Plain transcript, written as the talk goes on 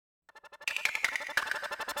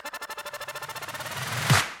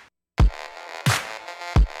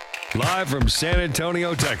Live from San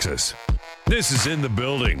Antonio, Texas. This is In the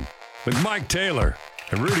Building with Mike Taylor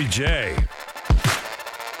and Rudy J.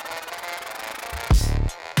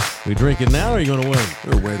 We drinking now or are you going to win?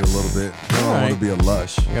 We'll wait a little bit. I don't want to be a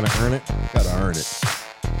lush. You got to earn it? Got to earn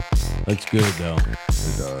it. Looks good, though.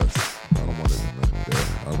 It does. I don't want it there.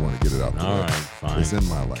 I want to get it out there. All right, fine. It's in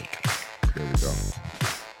my like. There we go.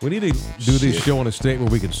 We need to do this show in a state where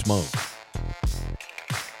we can smoke.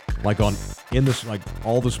 Like like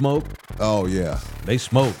all the smoke. Oh, yeah. They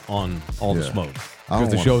smoke on all the smoke. I Because don't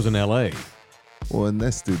the show's in L.A. Well, in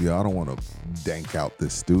that studio, I don't want to dank out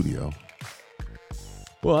this studio.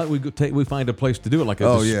 Well, we find a place to do it, like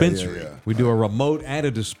a dispensary. Yeah. We do a remote at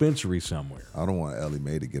a dispensary somewhere. I don't want Ellie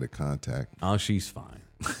Mae to get a contact. Oh, she's fine.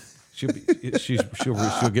 She'll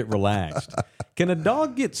get relaxed. Can a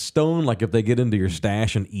dog get stoned like if they get into your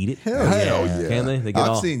stash and eat it? Hell yeah. Can they?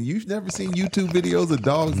 You've never seen YouTube videos of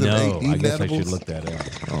dogs that No, eat I guess edibles? I should look that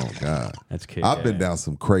up. Oh, God. That's kidding. I've been down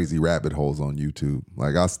some crazy rabbit holes on YouTube.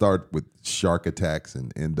 Like, I start with shark attacks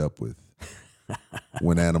and end up with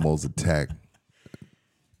when animals attack.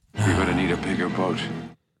 You're going to need a bigger boat.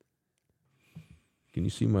 Can you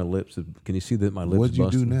see my lips? Can you see that my lips What'd you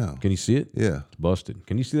busted? do now? Can you see it? Yeah. It's busted.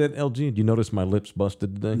 Can you see that, LG? Do you notice my lips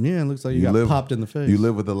busted today? Yeah, it looks like you got popped in the face. You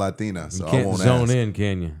live with a Latina, so You I can't won't zone ask. in,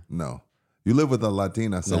 can you? No. You live with a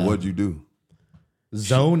Latina, so No. what'd you do?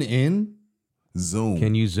 Zone in? Zoom.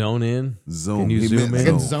 Can you zone in? Zoom. Can you He zoom meant in? I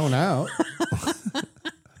can Zone. zone out.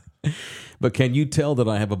 But can you tell that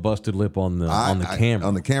I have a busted lip on the camera?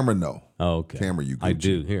 On the camera, no. Oh, okay. Camera, you I Gucci.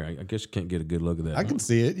 do. Here, I guess you can't get a good look at that. I can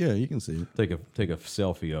see it. Yeah, you can see it. take a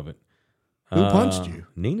selfie of it. Who punched you?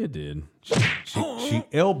 Nina did. She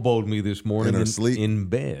elbowed me this morning In her sleep? in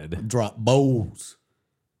bed. Drop bowls.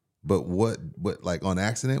 But what, like on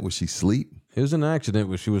accident? Was she asleep? It was an accident,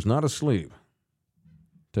 but she was not asleep.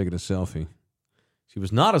 Taking a selfie. She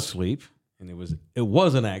was not asleep, and it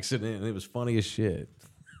was an accident, and it was funny as shit.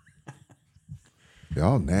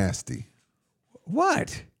 Y'all nasty.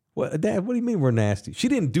 What? What, Dad? What do you mean we're nasty? She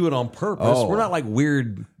didn't do it on purpose. Oh. We're not like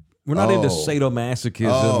weird. We're not into sadomasochism.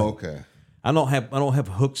 Oh, okay. I don't have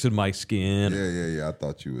hooks in my skin. Yeah. I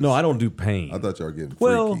thought you was. No, I don't do pain. I thought y'all were getting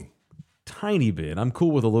Well, freaky. tiny bit. I'm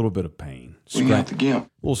cool with a little bit of pain. Bring out the gimp. A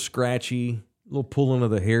little scratchy, a little pulling of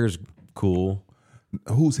the hair's cool.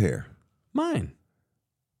 Whose hair? Mine.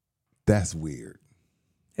 That's weird.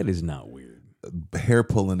 It is not weird. Hair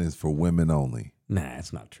pulling is for women only. Nah,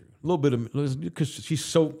 it's not true. A little bit of because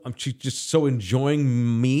she's just so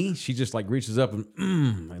enjoying me. She just like reaches up and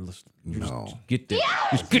No. just get the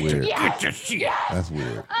get weird. the shit. That's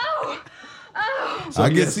weird. I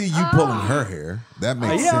can see you pulling her hair. That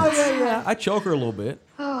makes sense. Yeah. I choke her a little bit.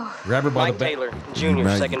 Grab her by Mike the back. Taylor, Jr.,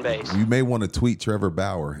 second base. You may want to tweet Trevor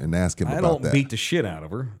Bauer and ask him I about don't that. beat the shit out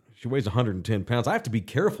of her. She weighs 110 pounds. I have to be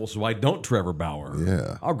careful so I don't Trevor Bauer.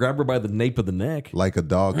 Yeah. I'll grab her by the nape of the neck. Like a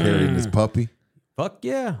dog carrying his puppy. Fuck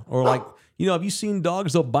yeah. Or like, have you seen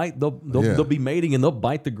dogs? They'll bite. They'll be mating and they'll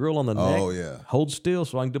bite the girl on the neck. Oh, yeah. Hold still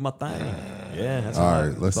so I can do my thing. Yeah. That's All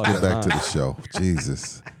right, let's get back to the show.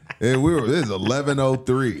 Jesus. This is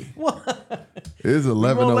 11:03. What? It is You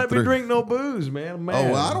won't let me 11:03. drink no booze, man. Oh,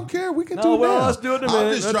 well, I don't care. We can No, do it well, now. let's do it in a minute.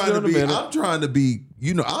 I'm just Let's trying do to it in a be. minute. I'm trying to be.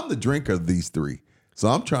 I'm the drinker of these three, so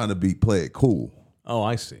I'm trying to play it cool. Oh,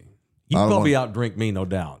 I see. You I don't probably outdrink me, no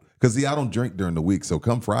doubt. Because see, I don't drink during the week, so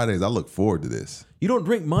come Fridays, I look forward to this. You don't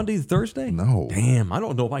drink Monday to Thursday? No. Damn, I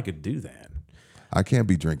don't know if I could do that. I can't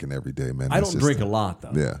be drinking every day, man. I That's don't just drink a lot,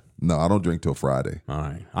 though. Yeah, no, I don't drink till Friday. All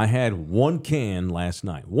right. I had one can last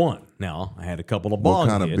night. One. Now, I had a couple of What bong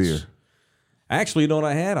kind of hits. beer? Actually, you know what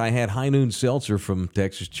I had? I had High Noon Seltzer from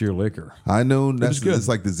Texas Cheer Liquor. I know that's good. it's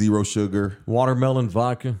like the zero sugar. Watermelon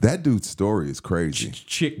vodka. That dude's story is crazy.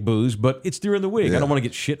 Chick booze, but it's during the week. Yeah. I don't want to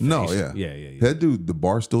get shit faced. No, yeah. Yeah. That dude, the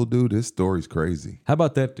Barstool dude, his story's crazy. How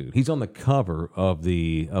about that dude? He's on the cover of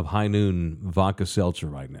High Noon Vodka Seltzer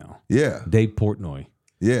right now. Yeah, Dave Portnoy.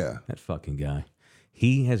 yeah. That fucking guy.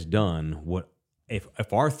 He has done what if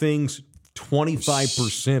our things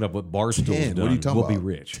 25% of what Barstool's 10. done What are you talking will about? be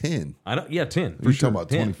rich. 10. I know. Yeah, 10. For You sure. talking about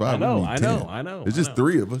 10. 25? I know. We need 10. I know. It's I just know.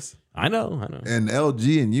 three of us. I know. And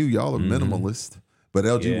LG and y'all are minimalist, but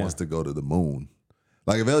LG Yeah. wants to go to the moon.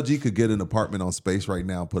 Like if LG could get an apartment on space right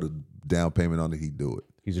now, put a down payment on it, he'd do it.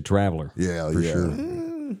 He's a traveler. Yeah, For yeah.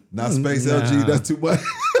 sure. Not space LG, that's too much.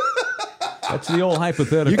 That's the old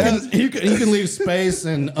hypothetical. You can leave space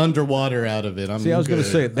and underwater out of it. See, I was going to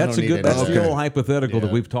say that's a good. That's the old hypothetical that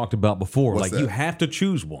Yeah. we've talked about before. What's like you that? have to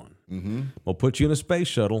choose one. We'll put you in a space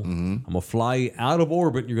shuttle. I'm gonna fly you out of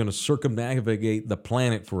orbit. You're going to circumnavigate the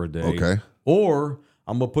planet for a day. Okay. Or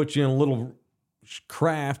I'm gonna put you in a little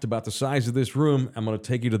craft about the size of this room. I'm going to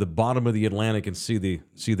take you to the bottom of the Atlantic and see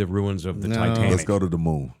the ruins of the Titanic. Let's go to the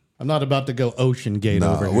moon. I'm not about to go Ocean Gate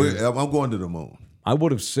over here. I'm going to the moon. I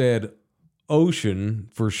would have said ocean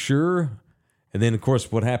for sure. And then, of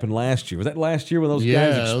course, what happened last year? Was that last year when those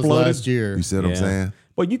guys It exploded? was last year. You see what I'm saying?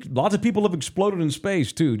 Well, lots of people have exploded in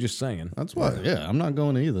space, too, just saying. That's why. Yeah, I'm not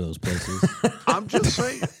going to either of those places. I'm just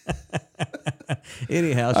saying.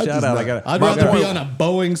 Anyhow, shout out. I'd rather be on a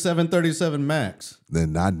Boeing 737 MAX.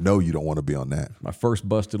 Then I know you don't want to be on that. My first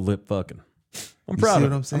busted lip fucking. I'm You proud see of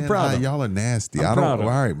what it. I'm saying? I'm proud of it. Y'all are nasty. I'm I proud don't. of it. All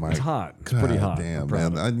right, Mike. It's hot. It's pretty hot. Damn, I'm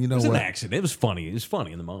proud man. of it. You know It was what? an accident. It was funny. It was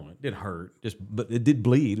funny in the moment. It didn't hurt. But it did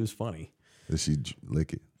bleed. It was funny. Did she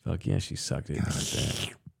lick it? Fuck yeah, she sucked it. Like that.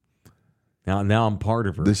 Now I'm part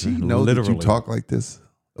of her. Does she know that you talk like this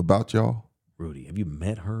about y'all? Rudy, have you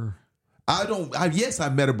met her? I don't. Yes, I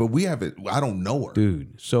met her, but we haven't. I don't know her.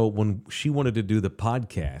 Dude, so when she wanted to do the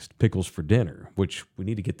podcast, Pickles for Dinner, which we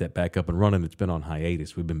need to get that back up and running. It's been on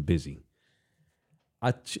hiatus. We've been busy.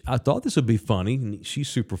 I thought this would be funny. She's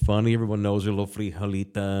super funny. Everyone knows her, little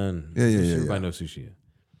frijolita. And everybody knows who she is.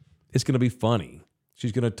 It's going to be funny.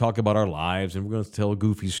 She's going to talk about our lives, and we're going to tell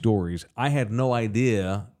goofy stories. I had no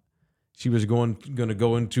idea she was going to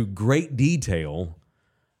go into great detail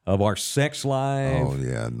of our sex life. Oh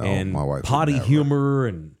yeah, no, and my wife potty would never. humor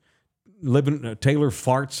and living. Taylor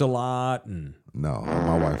farts a lot, and No,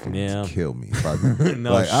 my wife would Yeah. kill me. If I,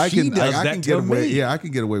 No, I she can, does I that can to get away. me. Yeah, I can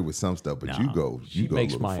get away with some stuff, but you go she a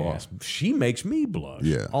makes little my far. ass. She makes me blush.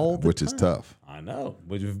 Yeah, all the which is time. tough. I know.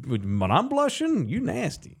 When I'm blushing, you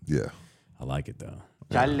nasty. Yeah. I like it though.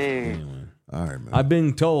 Charlie. All right, man. I've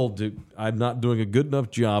been told that I'm not doing a good enough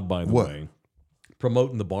job, by the What? way,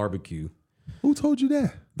 promoting the barbecue. Who told you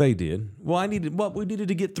that? They did. Well, we needed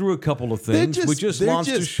to get through a couple of things. We just they're launched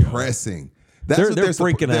just a show. pressing. That's They're what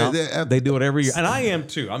freaking out. they're- They do it every year. And I am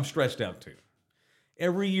too. I'm stressed out too.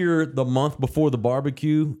 Every year, the month before the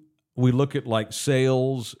barbecue, we look at like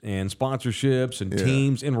sales and sponsorships and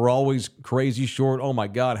teams, and we're always crazy short. Oh my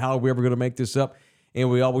God, how are we ever going to make this up? And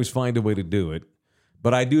we always find a way to do it.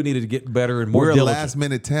 But I do need to get better and more We're a diligent. last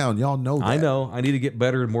minute town. Y'all know that. I know. I need to get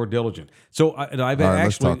better and more diligent. So I've All right,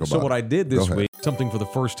 let's actually. talk So about what it. I did Go this ahead. week, something for the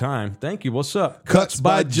first time. Thank you. What's up? Cuts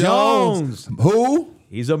by Jones. Who?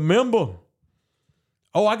 He's a member.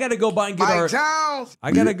 Oh, I got to go by and get our.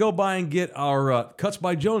 I got to go by and get our Cuts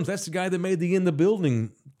by Jones. That's the guy that made the In the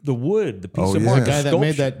Building, the wood, the piece Oh, of yeah. mark, The guy that sculpture.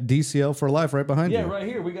 made that DCL for life right behind Yeah, you. right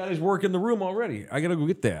here. We got his work in the room already. I got to go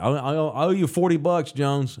get that. I owe you $40,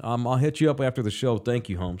 Jones. I'll hit you up after the show. Thank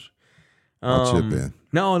you, Holmes. I'll chip in.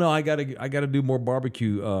 No, I got to do more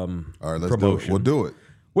barbecue. All right, let's promotion. do it. We'll do it.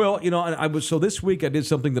 Well, so this week I did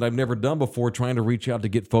something that I've never done before, trying to reach out to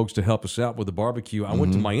get folks to help us out with the barbecue. I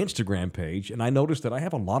went to my Instagram page and I noticed that I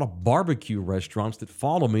have a lot of barbecue restaurants that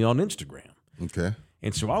follow me on Instagram. Okay.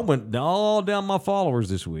 And so I went all down my followers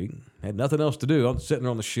this week. Had nothing else to do. I was sitting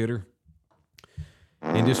there on the shitter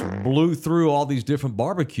and just blew through all these different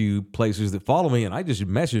barbecue places that follow me. And I just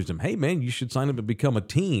messaged them, hey, man, you should sign up to become a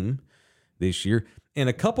team this year. And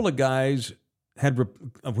a couple of guys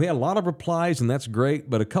we had a lot of replies, and that's great.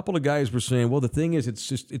 But a couple of guys were saying, well, the thing is,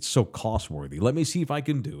 it's so cost worthy. Let me see if I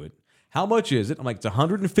can do it. How much is it? I'm like, it's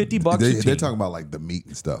 $150 a team. They're talking about like the meat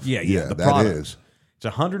and stuff. Yeah, the that products. is. It's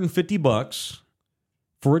 $150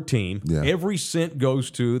 for a team. Yeah. Every cent goes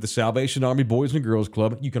to the Salvation Army Boys and Girls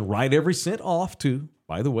Club. You can write every cent off too.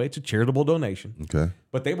 By the way, it's a charitable donation. Okay.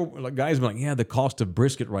 But they were like, guys were like, yeah, the cost of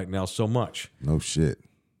brisket right now is so much. No shit.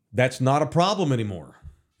 That's not a problem anymore.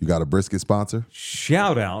 You got a brisket sponsor?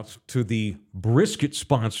 Shout out to the brisket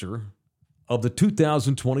sponsor of the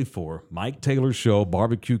 2024 Mike Taylor Show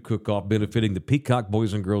Barbecue Cook-Off, benefiting the Peacock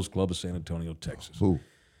Boys and Girls Club of San Antonio, Texas. Who?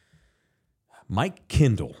 Mike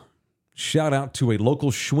Kendall. Shout out to a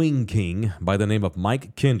local swing king by the name of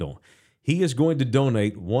Mike Kendall. He is going to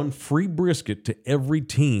donate one free brisket to every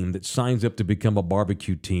team that signs up to become a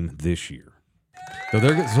barbecue team this year. So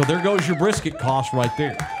there goes your brisket cost right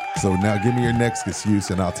there. So now give me your next excuse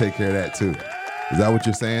and I'll take care of that too. Is that what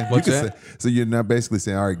you're saying? What's you can that? Say, so you're not basically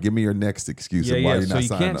saying, all right, give me your next excuse of why you're So not you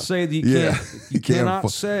signing can't up. say that you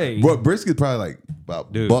cannot say. But brisket's probably like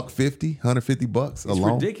about Dude. $150, $150 It's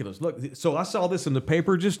alone. ridiculous. Look, so I saw this in the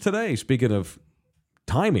paper just today. Speaking of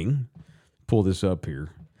timing, pull this up here.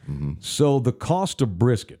 Mm-hmm. So the cost of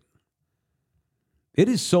brisket, it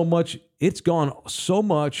is so much. It's gone so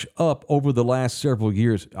much up over the last several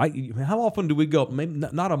years. How often do we go? Maybe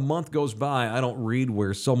not a month goes by I don't read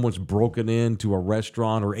where someone's broken into a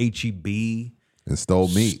restaurant or HEB And stole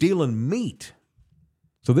meat. stealing meat.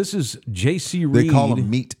 So this is J.C. Reed. They call them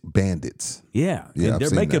meat bandits. Yeah, Yeah, and I've they're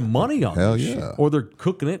seen making that. money on Hell this yeah. shit. Or they're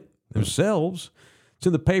cooking it themselves. It's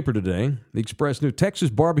in the paper today. The Express News. Texas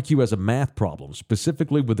barbecue has a math problem,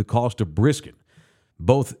 specifically with the cost of brisket,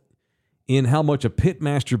 both in how much a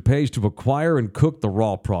pitmaster pays to acquire and cook the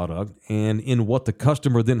raw product and in what the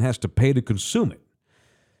customer then has to pay to consume it.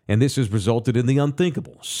 And this has resulted in the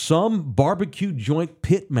unthinkable. Some barbecue joint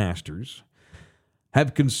pitmasters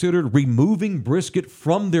have considered removing brisket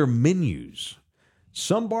from their menus.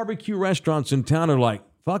 Some barbecue restaurants in town are like,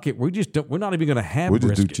 fuck it, we're not even going to have brisket.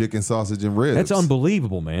 We just do chicken, sausage, and ribs. That's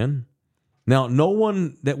unbelievable, man. Now, no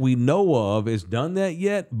one that we know of has done that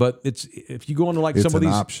yet, but if you go into like some of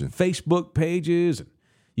these Facebook pages and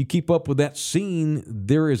you keep up with that scene,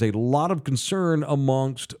 there is a lot of concern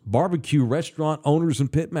amongst barbecue restaurant owners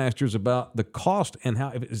and pitmasters about the cost and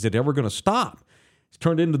how is it ever going to stop? It's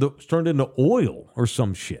turned into oil or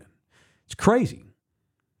some shit. It's crazy.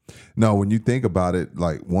 No, when you think about it,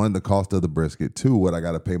 like one, the cost of the brisket, two, what I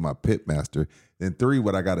got to pay my pitmaster, and three,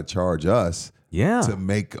 what I got to charge us to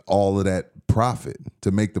make all of that profit,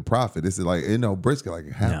 to make the profit. This is like, brisket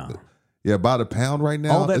like half. Yeah, about a pound right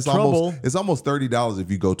now. All that trouble. It's almost $30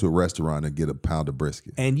 if you go to a restaurant and get a pound of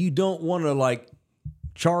brisket. And you don't want to like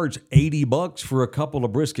charge $80 for a couple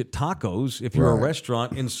of brisket tacos if you're a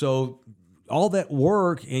restaurant, and so all that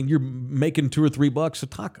work and you're making $2 or $3 a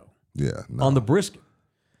taco. Yeah, on the brisket.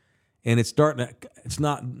 And it's not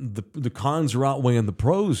the cons are outweighing the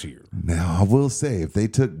pros here. Now, I will say, if they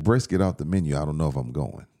took brisket off the menu, I don't know if I'm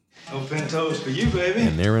going. No pintos for you, baby.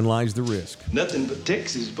 And therein lies the risk. Nothing but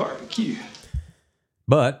Texas barbecue.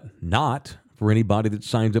 But not for anybody that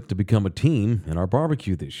signs up to become a team in our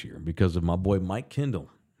barbecue this year because of my boy Mike Kendall,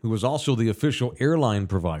 who is also the official airline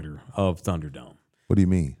provider of Thunderdome. What do you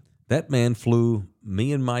mean? That man flew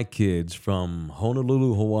me and my kids from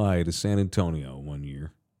Honolulu, Hawaii to San Antonio one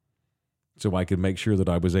year so I could make sure that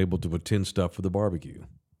I was able to attend stuff for the barbecue.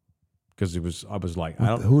 Because I was like,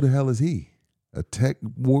 who the hell is he? A tech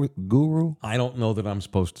guru? I don't know that I'm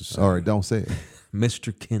supposed to say. All right, don't say it.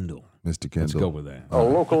 Mr. Kendall. Mr. Kendall. Let's go with that. A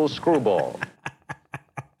local screwball.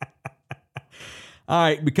 All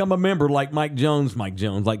right, become a member like Mike Jones,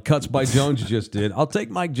 like Cuts by Jones just did. I'll take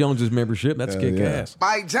Mike Jones's membership. That's kick-ass.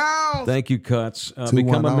 Mike Jones! Thank you, Cuts.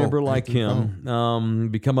 Become a member like him.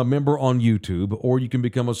 Become a member on YouTube, or you can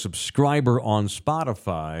become a subscriber on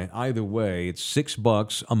Spotify. Either way, it's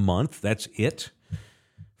 $6 a month. That's it.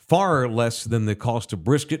 Far less than the cost of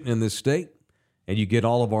brisket in this state. And you get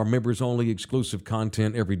all of our members-only exclusive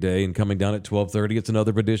content every day. And coming down at 12:30, it's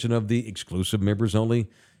another edition of the exclusive members-only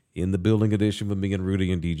in the building edition with me and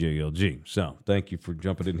Rudy and DJ LG. So thank you for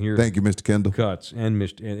jumping in here. Thank you, Mr. Kendall. Cuts and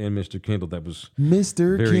Mr. Kendall. That was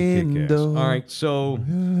Mr. very Kendall. kick-ass. All right, so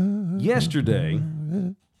yesterday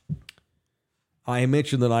I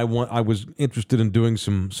mentioned that I was interested in doing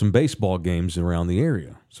some baseball games around the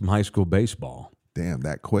area, some high school baseball. Damn,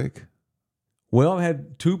 that quick? Well, I've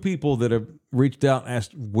had two people that have reached out and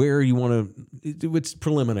asked where you want to. It's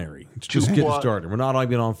preliminary. It's just getting started. We're not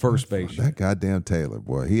even on first base. That goddamn Taylor,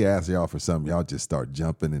 boy. He asked y'all for something. Y'all just start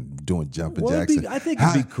jumping and doing jumping jacks. I think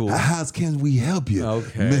it'd be cool. How can we help you,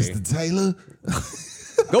 Mr. Taylor?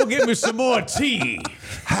 Go get me some more tea.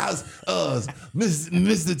 How's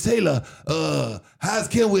Mr. Taylor? How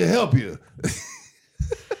can we help you?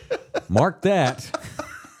 Mark that.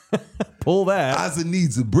 Pull that. I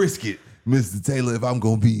need some brisket, Mr. Taylor, if I'm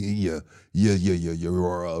gonna be in your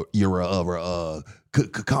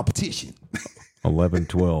competition.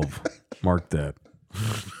 11-12. Mark that.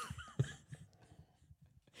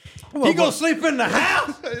 He gonna sleep in the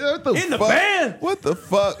house? In the van? What the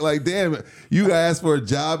fuck? Like, damn it. You ask for a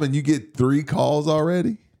job and you get 3 calls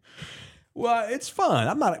already? Well, it's fun.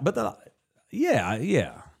 I'm not, but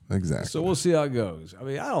yeah. Exactly. So we'll see how it goes. I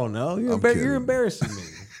mean, I don't know. You're embarrassing me.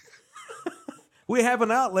 We have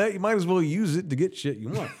an outlet. You might as well use it to get shit you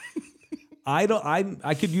want.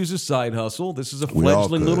 I could use a side hustle. This is a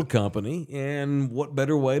fledgling little company, and what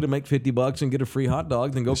better way to make $50 and get a free hot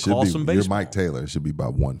dog than go call some baseball? You're Mike Taylor. It should be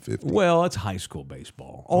about $150. Well, it's high school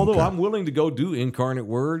baseball. Although I'm willing to go do Incarnate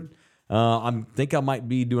Word. I think I might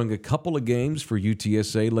be doing a couple of games for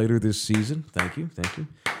UTSA later this season. Thank you.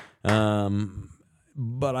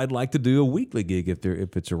 But I'd like to do a weekly gig if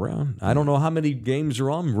it's around. I don't know how many games are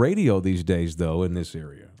on radio these days, though, in this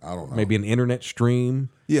area. I don't know. Maybe an internet stream.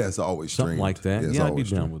 Yeah, it's always something streamed. like that. Yeah, I'd be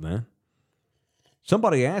down with that.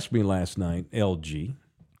 Somebody asked me last night, LG.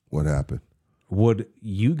 What happened? Would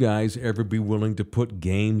you guys ever be willing to put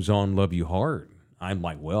games on Love You Hard? I'm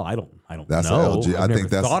like, well, I don't that's know. An LG. I've I think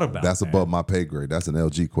that's above my pay grade. That's an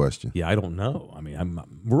LG question. Yeah, I don't know. I mean,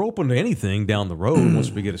 we're open to anything down the road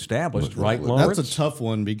once we get established, right, Lawrence? That's a tough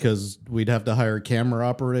one because we'd have to hire camera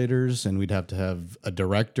operators and we'd have to have a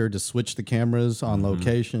director to switch the cameras on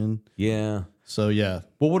location. Yeah. So, yeah.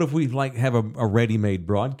 Well, what if we have a ready-made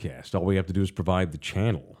broadcast? All we have to do is provide the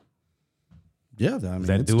channel. Yeah, I mean, is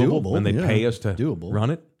that it's doable? And they pay us to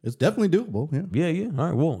run it? It's definitely doable, yeah. Yeah. All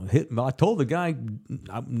right, well, I told the guy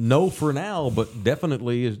no for now, but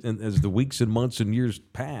definitely as the weeks and months and years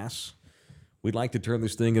pass, we'd like to turn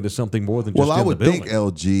this thing into something more than just I would the building. think,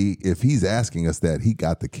 LG, if he's asking us that, he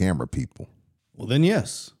got the camera people. Well, then,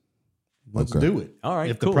 yes. Let's do it. All right,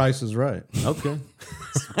 if cool. the price is right. Okay.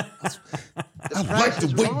 I like the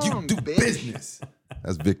way you do business.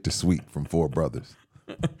 That's Victor Sweet from Four Brothers.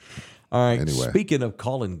 All right. Anyway. Speaking of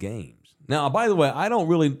calling games. Now, by the way, I don't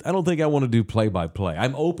think I want to do play-by-play.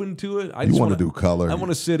 I'm open to it. You want to do color. I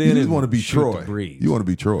want to sit in and want to be shoot Troy. the breeze. You want to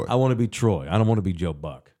be Troy. I want to be Troy. I don't want to be Joe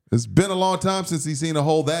Buck. It's been a long time since he's seen a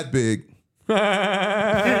hole that big.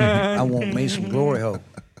 I want me some glory hole.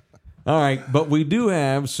 All right, but we do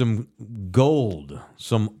have some gold,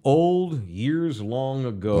 some old, years long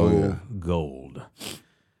ago gold.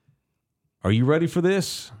 Are you ready for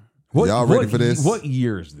this? Y'all ready for this? What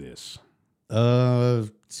year is this?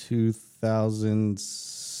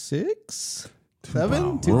 2006?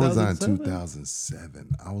 7? Where was I in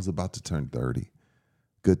 2007? I was about to turn 30.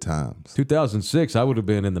 Good times. 2006, I would have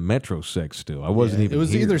been in the Metro Sex still. I wasn't even It was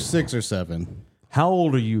here. either 6 or 7. How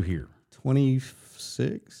old are you here?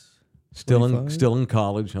 26? Still in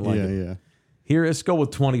college. I like it. Yeah. Here, let's go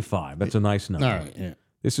with 25. That's a nice number. All right, yeah.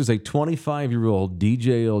 This is a 25-year-old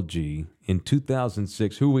DJLG in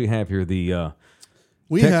 2006. Who we have here? The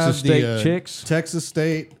Texas State Chicks? Texas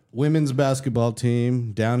State women's basketball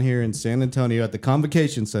team down here in San Antonio at the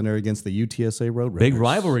Convocation Center against the UTSA Road Raiders. Big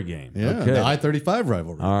rivalry game. Yeah, okay. the I-35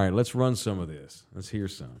 rivalry. All right, let's run some of this. Let's hear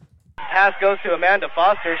some. Pass goes to Amanda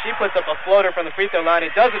Foster. She puts up a floater from the free throw line.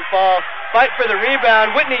 It doesn't fall. Fight for the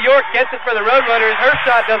rebound. Whitney York gets it for the Roadrunners. Her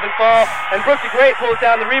shot doesn't fall. And Brooke DeGreat pulls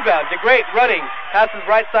down the rebound. DeGreat running. Passes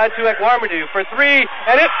right side to Ekwarmadu for 3.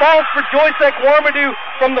 And it falls for Joyce Ekwarmadu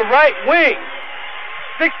from the right wing.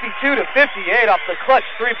 62-58 off the clutch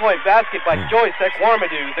three-point basket by Joyce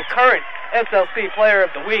Ekwarmadu, the current SLC Player of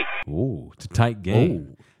the Week. Ooh, it's a tight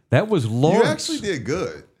game. That was Lawrence. You actually did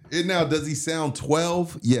good. Now, does he sound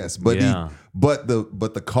 12? Yes, but but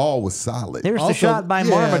the call was solid. There's the shot by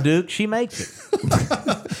Marmaduke. She makes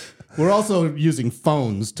it. We're also using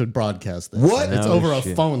phones to broadcast this. What? It's over a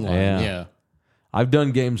phone line. Yeah. I've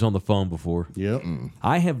done games on the phone before. Yep.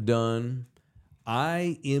 I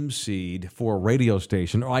emceed for a radio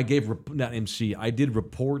station, or I did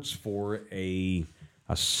reports for a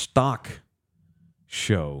stock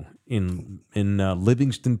show in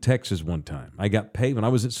Livingston, Texas one time. I got paid when I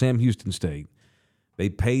was at Sam Houston State. They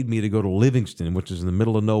paid me to go to Livingston, which is in the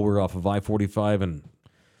middle of nowhere off of I-45. And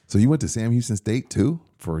so you went to Sam Houston State too?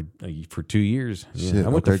 For 2 years. Shit, yeah. I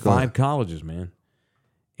went to 5 colleges, man.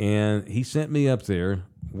 And he sent me up there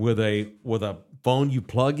with a phone you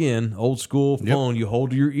plug in, old school phone you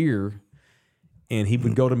hold to your ear, and he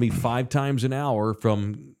would go to me 5 times an hour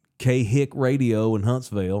from K-Hick Radio in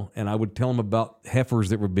Huntsville, and I would tell him about heifers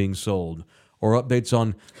that were being sold or updates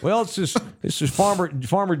on, this is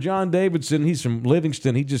Farmer John Davidson. He's from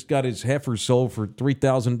Livingston. He just got his heifers sold for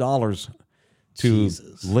 $3,000 to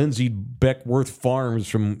Lindsay Beckworth Farms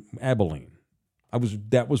from Abilene.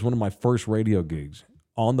 That was one of my first radio gigs.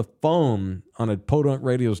 On the phone on a podunk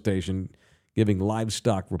radio station giving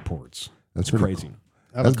livestock reports. That's crazy. Cool.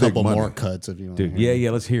 I have a couple more cuts if you want. Dude,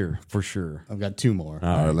 yeah, let's hear for sure. I've got 2 more.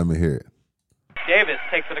 All right, let me hear it. Davis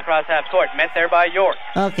takes it across half court, met there by York.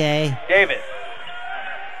 Okay. Davis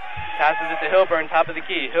passes it to Hilburn, top of the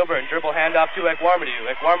key. Hilburn dribble handoff to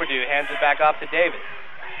Ekwarmadu. Ekwarmadu hands it back off to Davis.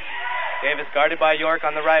 Davis guarded by York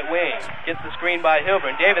on the right wing. Gets the screen by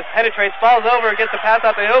Hilburn. Davis penetrates, falls over, gets the pass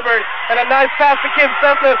out to Hilburn, and a nice pass to Kim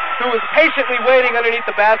Cessna, who was patiently waiting underneath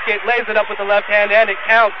the basket, lays it up with the left hand, and it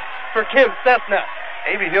counts for Kim Cessna.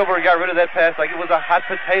 Amy Hilburn got rid of that pass like it was a hot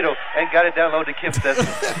potato and got it down low to Kim Cessna.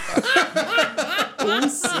 Who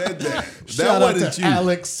said that? Shout out to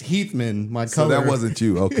Alex Heathman, my so color. that wasn't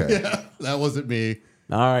you. Okay. Yeah, that wasn't me.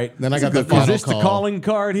 All right. Then I got the final Is this call. the calling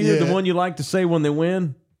card here, Yeah. the one you like to say when they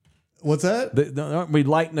win? What's that? Aren't we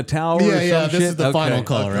lighting the tower or some Yeah, this shit? is the final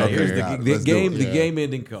call right Here's here. the Let's do it. the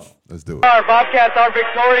game-ending call. Let's do it. Our Bobcats are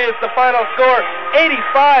victorious. The final score,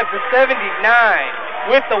 85-79.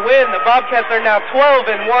 With the win, the Bobcats are now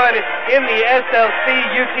 12-1 in the SLC.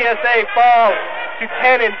 UTSA falls to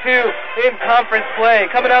 10-2 in conference play.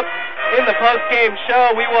 Coming up in the post-game show,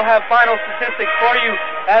 we will have final statistics for you,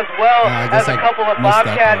 as well as a couple of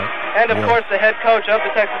Bobcats, and of course the head coach of the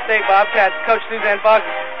Texas State Bobcats, Coach Suzanne Fox,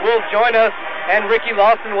 will join us, and Ricky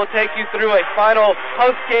Lawson will take you through a final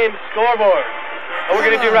post-game scoreboard. What we're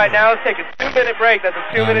going to do right now is take a 2-minute break. That's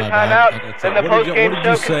a 2-minute timeout. Then the post-game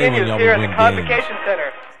show continues here at the Convocation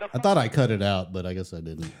Center. I thought I cut it out, but I guess I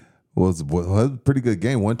didn't. Well, it was a pretty good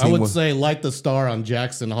game. One team I would say light the star on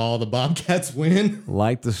Jackson Hall. The Bobcats win.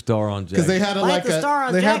 Light the star on Jackson. Because they had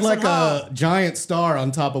a giant star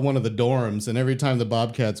on top of one of the dorms, and every time the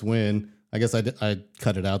Bobcats win, I guess I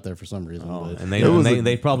cut it out there for some reason. And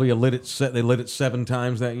they probably lit it 7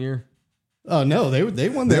 times that year. Oh no, they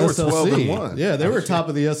won the SLC. 12-1. Yeah, they were top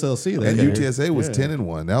of the SLC. And UTSA was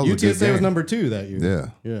 10-1. That was UTSA was number 2 that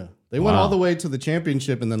year. Yeah. They went all the way to the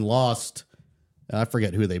championship and then lost. I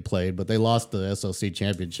forget who they played, but they lost the SLC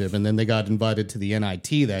championship, and then they got invited to the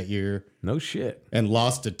NIT that year. No shit. And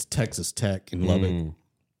lost it to Texas Tech in Lubbock.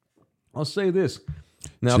 I'll say this.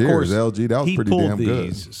 Now, Cheers, of course, LG. That was pretty damn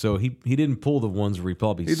good. So he didn't pull the ones where he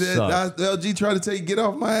probably sucked. LG tried to tell you, get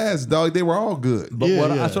off my ass, dog. They were all good. But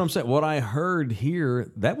that's what I'm saying. What I heard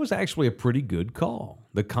here, that was actually a pretty good call.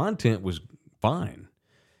 The content was fine.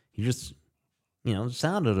 He just,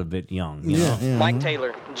 sounded a bit young. You know? Mike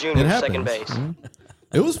Taylor, Jr., second base.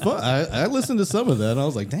 It was fun. I listened to some of that, and I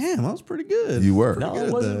was like, damn, that was pretty good. You were. No,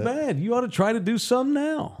 it wasn't bad. You ought to try to do some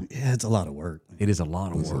now. Yeah, it's a lot of work. It is a lot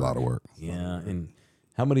of work. It's a lot of work. Yeah, and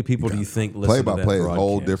how many people do you think listen to that play-by-play is a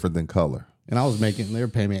whole broadcast? different than color. And they were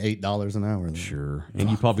paying me $8 an hour. Sure. And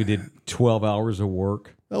you probably did 12 hours of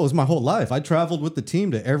work. That was my whole life. I traveled with the team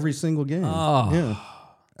to every single game. Oh. Yeah.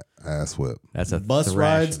 Ass whip. That's a bus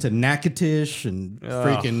rides to Natchitoches and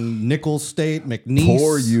freaking Nichols State, McNeese.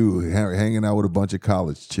 Poor you hanging out with a bunch of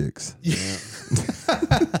college chicks.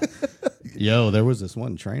 Yo, there was this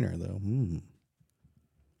one trainer though.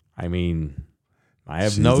 I mean, I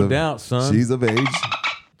have no doubt, son. She's of age.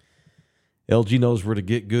 LG knows where to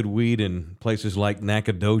get good weed in places like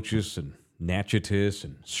Nacogdoches and Natchitoches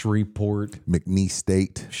and Shreveport. McNeese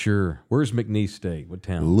State. Sure. Where's McNeese State? What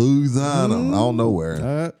town? Louisiana. I don't know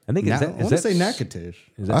where. I think I want to say Natchitoches.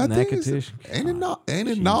 Is that Natchitoches? Ain't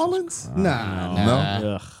it Nolans?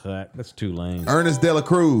 No. Ugh, that's too lame. Ernest De La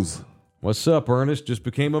Cruz. What's up, Ernest? Just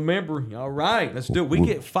became a member. All right, let's do it. We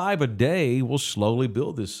get 5 a day. We'll slowly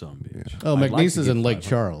build this bitch. Oh, McNeese is in Lake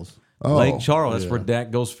Charles. Oh, Lake Charles. That's where Dak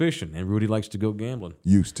goes fishing, and Rudy likes to go gambling.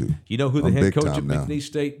 Used to. You know who the head coach at McNeese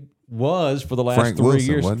State was for the last Frank 3 Wilson,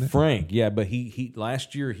 years? wasn't it? Frank, yeah, but he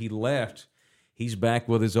last year he left. He's back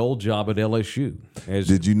with his old job at LSU.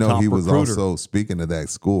 Did you know top he was recruiter. also, speaking of that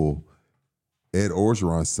school, Ed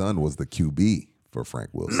Orgeron's son was the QB for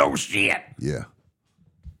Frank Wilson. No shit. Yeah.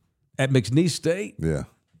 At McNeese State? Yeah.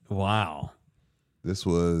 Wow. This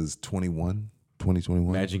was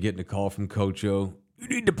 2021. Imagine getting a call from Coach O. You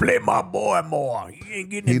need to play my boy more. You ain't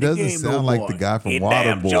getting He in the doesn't game sound no like more. the guy from He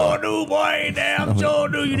damn Waterboy. sure do, boy. He damn sure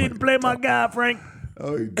do. You need to play my guy, Frank.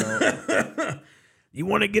 Oh, you don't. You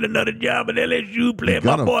want to get another job at LSU? Play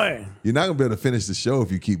my boy. You're not going to be able to finish the show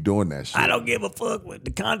if you keep doing that shit. I don't give a fuck. With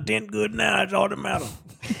the content good now. That's all that matters.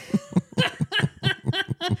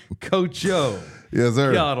 Coach O. Yes,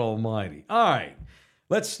 sir. God almighty. All right.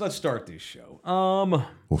 Let's start this show.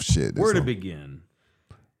 Well, shit. Where to begin?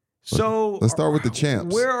 So let's start with the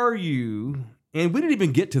champs. Where are you? And we didn't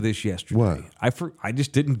even get to this yesterday. What? I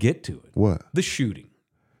just didn't get to it. What? The shooting.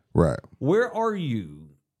 Right. Where are you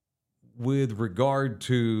with regard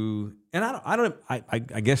to? And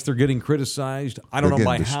I guess they're getting criticized. I don't know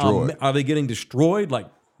by how. Are they getting destroyed? Like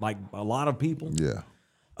a lot of people. Yeah.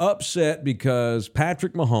 Upset because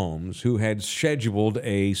Patrick Mahomes, who had scheduled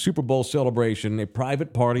a Super Bowl celebration, a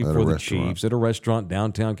private party for the Chiefs at a restaurant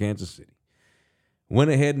downtown Kansas City, went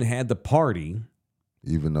ahead and had the party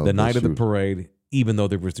even though the night of the parade, even though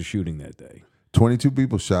there was the shooting that day. 22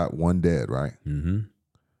 people shot, 1 dead, right? Mm-hmm.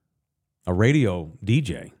 A radio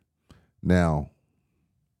DJ. Now,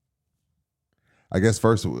 I guess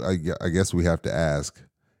first, I guess we have to ask,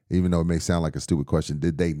 even though it may sound like a stupid question,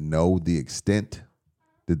 did they know the extent?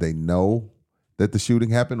 Did they know that the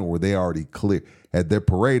shooting happened, or were they already clear? Had their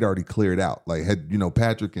parade already cleared out? Like, had,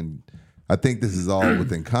 Patrick and, I think this is all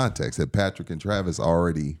within context, had Patrick and Travis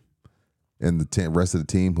already in the rest of the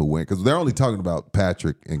team who went? Because they're only talking about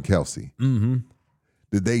Patrick and Kelsey. Mm-hmm.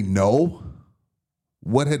 Did they know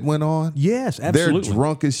what had went on? Yes, absolutely. They're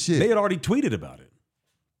drunk as shit. They had already tweeted about it.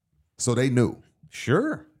 So they knew.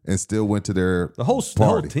 Sure. And still went to their the whole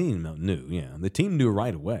party. Team knew, yeah. The team knew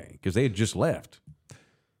right away because they had just left.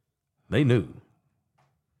 They knew.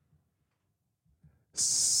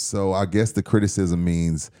 So I guess the criticism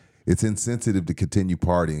means it's insensitive to continue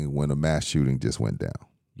partying when a mass shooting just went down.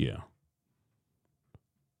 Yeah.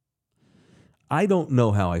 I don't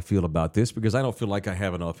know how I feel about this because I don't feel like I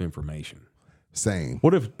have enough information. Same.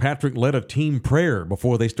 What if Patrick led a team prayer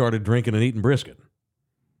before they started drinking and eating brisket?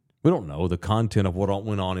 We don't know the content of what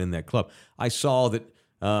went on in that club. I saw that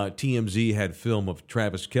TMZ had film of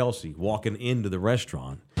Travis Kelce walking into the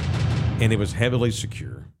restaurant, and it was heavily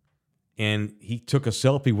secure. And he took a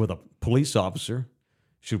selfie with a police officer.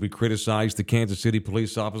 Should we criticize the Kansas City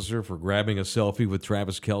police officer for grabbing a selfie with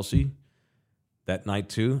Travis Kelce that night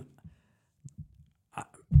too?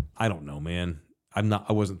 I don't know, man.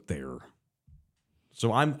 I wasn't there.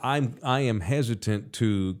 So I am hesitant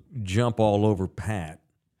to jump all over Pat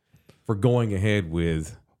for going ahead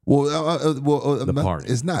with the party.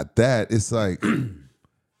 It's not that. It's like,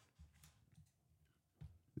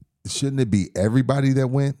 shouldn't it be everybody that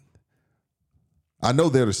went? I know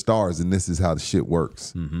they're the stars, and this is how the shit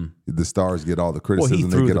works. Mm-hmm. The stars get all the criticism. Well,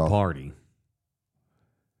 he threw they get the party.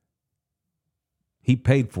 He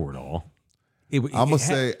paid for it all. He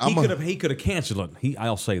could have canceled it.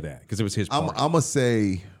 I'll say that because it was his party. I'm gonna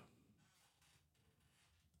say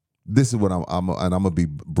this is what I'm gonna be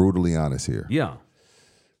brutally honest here. Yeah.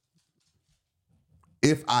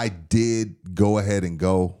 If I did go ahead and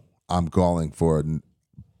go, I'm calling for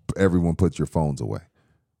everyone put your phones away.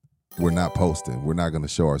 We're not posting. We're not going to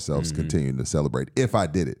show ourselves continuing to celebrate if I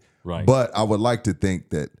did it. Right. But I would like to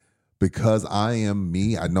think that because I am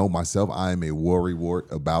me, I know myself, I am a worrywart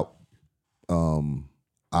about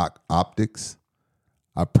optics.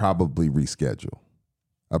 I probably reschedule.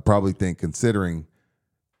 I probably think, considering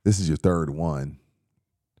this is your third one,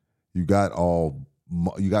 you got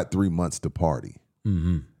 3 months to party.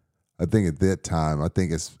 Mm-hmm. I think at that time,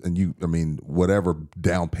 whatever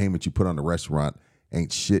down payment you put on the restaurant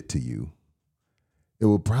ain't shit to you. It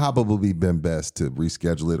would probably been best to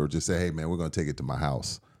reschedule it or just say, hey man, we're going to take it to my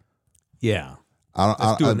house. Yeah.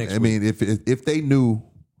 Let's do it next week. If they knew,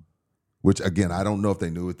 which again, I don't know if they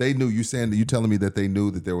knew. If they knew, you telling me that they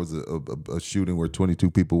knew that there was a shooting where 22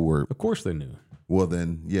 people were. Of course they knew. Well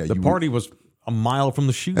then, yeah. The party was a mile from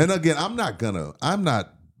the shooting. And again, I'm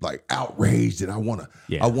not like outraged and I want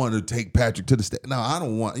to take Patrick to the stage. No, I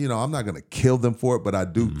don't want, I'm not going to kill them for it, but I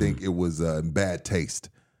do think it was in bad taste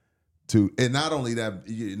and not only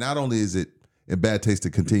is it in bad taste to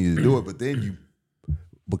continue to do it, but then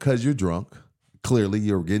because you're drunk, clearly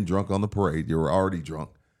you're getting drunk on the parade, you're already drunk,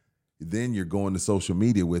 then you're going to social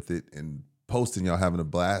media with it and posting y'all having a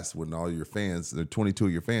blast when all your fans, the 22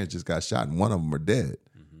 of your fans just got shot and one of them are dead.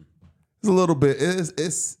 Mm-hmm. It's a little bit,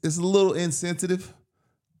 it's a little insensitive.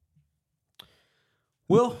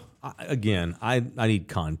 Well, I need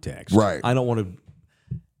context. Right. I don't want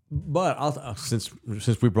to, but since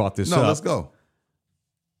we brought this up. No, let's go.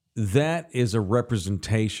 That is a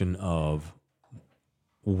representation of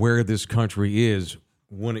where this country is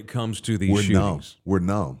when it comes to these shootings. We're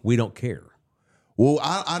numb. We don't care. Well,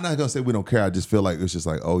 I'm not going to say we don't care. I just feel like it's just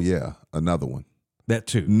like, oh yeah, another one. That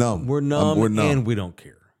too. Numb. We're numb, and we don't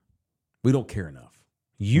care. We don't care enough.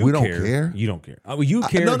 We don't care? You don't care. You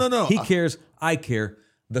care. No. He cares. I care.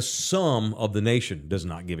 The sum of the nation does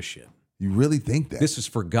not give a shit. You really think that? This is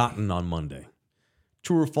forgotten on Monday.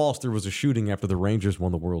 True or false, there was a shooting after the Rangers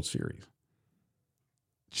won the World Series.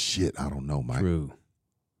 Shit, I don't know, Mike. True.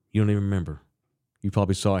 You don't even remember. You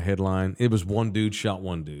probably saw a headline. It was one dude shot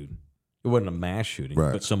one dude. It wasn't a mass shooting,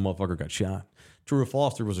 but some motherfucker got shot. True or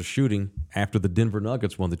false, there was a shooting after the Denver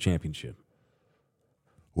Nuggets won the championship.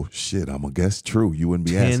 Well, shit, I'm going to guess true. You wouldn't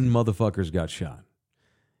be 10 asking. motherfuckers got shot.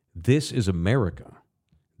 This is America.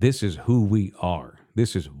 This is who we are.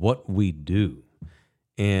 This is what we do.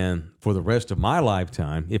 And for the rest of my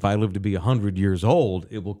lifetime, if I live to be 100 years old,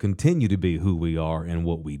 it will continue to be who we are and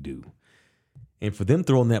what we do. And for them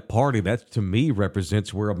throwing that party, that to me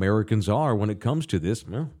represents where Americans are when it comes to this.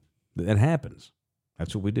 Well, that happens.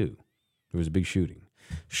 That's what we do. There was a big shooting.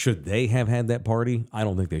 Should they have had that party? I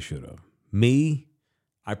don't think they should have. Me,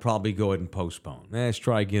 I probably go ahead and postpone. Let's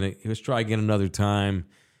try again. Let's try again another time.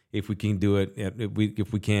 If we can do it, if we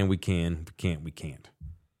can, we can. If we can't, we can't.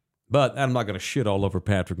 But I'm not going to shit all over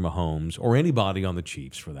Patrick Mahomes or anybody on the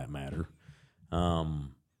Chiefs for that matter.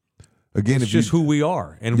 Again, it's just who we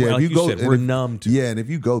are. And like you said, we're numb to it. Yeah, and if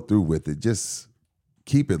you go through with it, just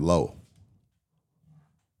keep it low.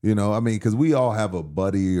 Because we all have a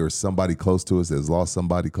buddy or somebody close to us that's lost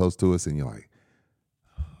somebody close to us, and you're like,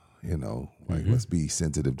 let's be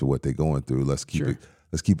sensitive to what they're going through. Let's keep it.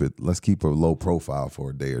 Let's keep a low profile for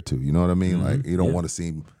a day or two. You know what I mean? Mm-hmm. Like you don't want to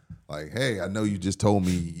seem like, hey, I know you just told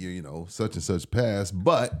me such and such passed,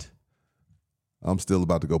 but I'm still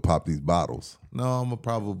about to go pop these bottles. No, I'm gonna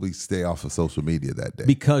probably stay off of social media that day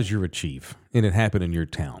because you're a chief and it happened in your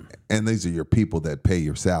town, and these are your people that pay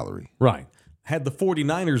your salary. Right. Had the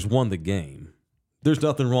 49ers won the game, there's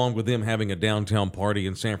nothing wrong with them having a downtown party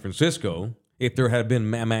in San Francisco if there had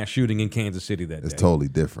been a mass shooting in Kansas City that day. It's totally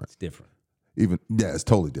different. It's different. It's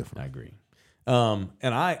totally different. I agree. And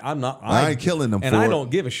I ain't killing them and for I it.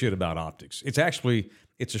 don't give a shit about optics. It's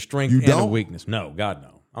a strength and a weakness. No, God,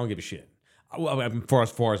 no. I don't give a shit.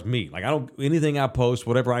 As far as me, like anything I post,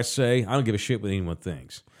 whatever I say, I don't give a shit what anyone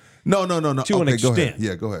thinks. No. To an extent. Go ahead.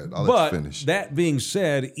 Yeah, go ahead. I'll let you finish. That being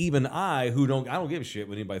said, even I don't give a shit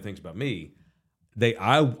what anybody thinks about me.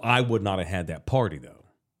 I would not have had that party though.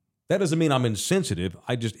 That doesn't mean I'm insensitive.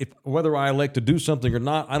 Whether I elect to do something or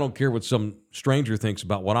not, I don't care what some stranger thinks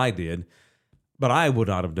about what I did. But I would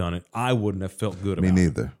not have done it. I wouldn't have felt good about it. Me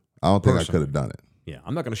neither. I don't think I could have done it. Yeah,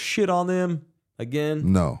 I'm not going to shit on them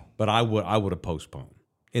again. No, but I would have postponed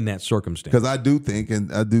in that circumstance. Because I do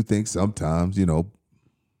think sometimes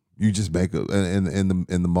you just make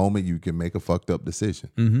in the moment you can make a fucked up decision.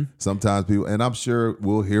 Mm-hmm. Sometimes people, and I'm sure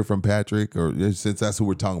we'll hear from Patrick, or since that's who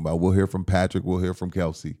we're talking about, we'll hear from Patrick, we'll hear from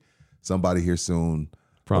Kelsey, somebody here soon.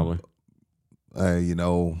 Probably.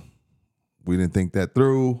 We didn't think that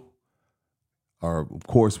through. Of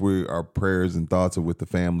course, our prayers and thoughts are with the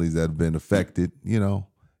families that have been affected. You'll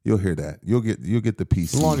hear that. You'll get the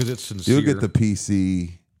PC. As long as it's sincere. You'll get the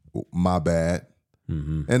PC. My bad.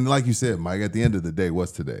 Mm-hmm. And like you said, Mike, at the end of the day,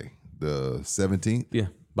 what's today? The 17th? Yeah,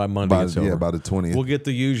 by Monday it's over. Yeah, by the 20th. We'll get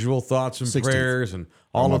the usual thoughts and 16th. prayers and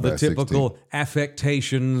all of the bad, typical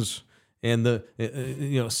affectations. And the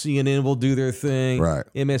CNN will do their thing. Right.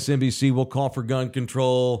 MSNBC will call for gun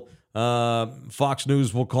control. Fox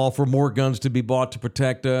News will call for more guns to be bought to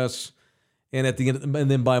protect us. And at the end, and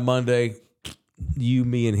then by Monday, you,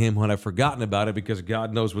 me, and him would have forgotten about it because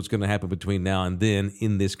God knows what's going to happen between now and then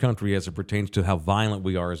in this country as it pertains to how violent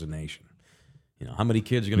we are as a nation. How many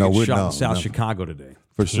kids are going to get shot in South Chicago today?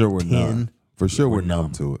 For sure we're numb. For sure we're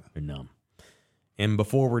numb to it. We're numb. And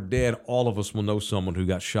before we're dead, all of us will know someone who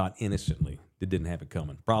got shot innocently that didn't have it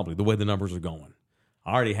coming. Probably the way the numbers are going.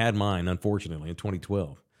 I already had mine, unfortunately, in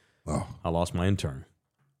 2012. Oh. I lost my intern.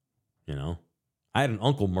 I had an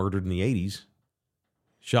uncle murdered in the 80s,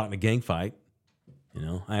 shot in a gang fight.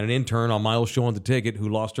 I had an intern on my old show on the ticket who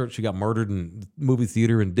lost her. She got murdered in the movie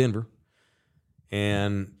theater in Denver.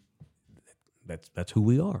 And that's who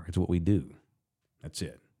we are. It's what we do. That's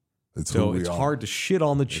it. It's hard to shit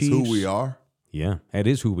on the Chiefs. It's who we are? Yeah, that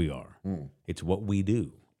is who we are. It's what we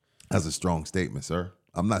do. That's a strong statement, sir.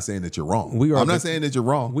 I'm not saying that you're wrong. I'm not saying that you're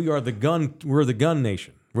wrong. We're the gun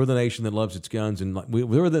nation. We're the nation that loves its guns, and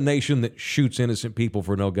we're the nation that shoots innocent people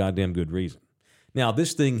for no goddamn good reason. Now,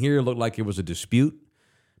 this thing here looked like it was a dispute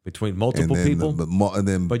between multiple people.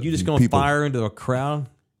 But you just going to fire into a crowd?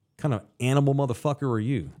 What kind of animal motherfucker are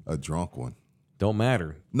you? A drunk one. Don't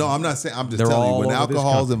matter. No, I'm not saying. I'm just telling you, when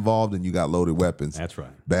alcohol's involved and you got loaded weapons, that's right.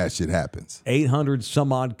 Bad shit happens. 800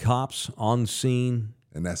 some odd cops on scene.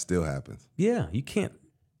 And that still happens. Yeah, you can't.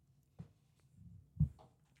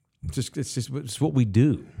 It's what we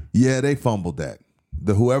do. Yeah, they fumbled that.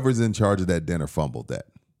 Whoever's in charge of that dinner fumbled that.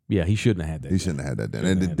 Yeah, he shouldn't have had that. He shouldn't have had that dinner.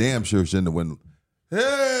 And the damn sure shouldn't have went,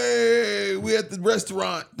 hey, we at the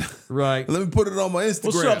restaurant. Right. Let me put it on my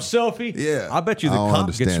Instagram. What's up, selfie? Yeah. I bet you the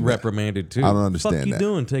cop gets reprimanded too. I don't understand What the fuck you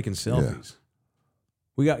doing taking selfies? Yeah.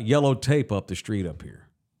 We got yellow tape up the street up here.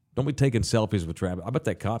 Don't be taking selfies with traffic. I bet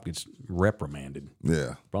that cop gets reprimanded.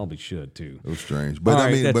 Yeah. Probably should too. It was strange.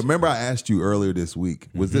 But but remember I asked you earlier this week,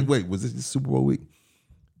 was this the Super Bowl week?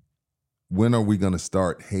 When are we going to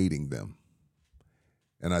start hating them?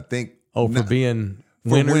 And I think for being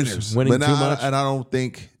winners, winning too much. And I don't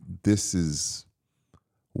think this is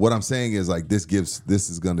what I'm saying is like this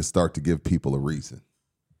is going to start to give people a reason.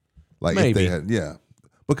 Like maybe. If they had,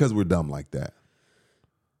 because we're dumb like that.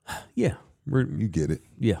 Yeah. You get it.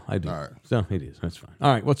 Yeah, I do. All right. So it is. That's fine.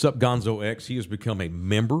 All right. What's up, Gonzo X? He has become a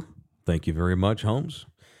member. Thank you very much, Holmes.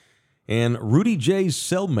 And Rudy J's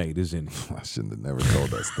cellmate is in. I shouldn't have never told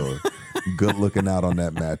that story. Good looking out on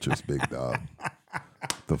that mattress, big dog.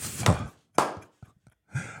 The fuck?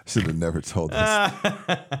 Should have never told that.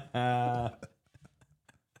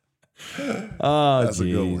 Oh, that's geez.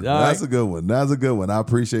 a good one. All That's right. a good one. That's a good one. I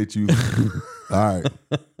appreciate you. All right.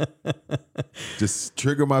 Just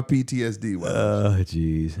trigger my PTSD. Oh,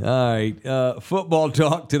 jeez. All right. Football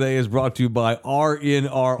talk today is brought to you by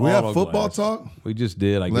RNR We have Auto football Glass. talk? We just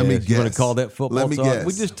did, I guess. Let me You want guess. to call that football Let me talk? guess.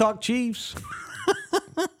 We just talked Chiefs.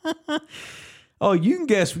 Oh, you can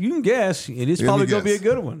guess. You can guess. It is probably going to be a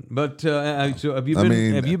good one. But so have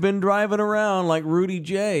you been driving around like Rudy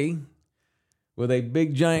J with a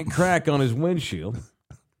big giant crack on his windshield,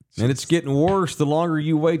 and it's getting worse the longer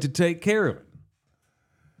you wait to take care of it?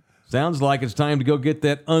 Sounds like it's time to go get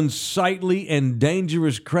that unsightly and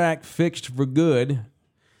dangerous crack fixed for good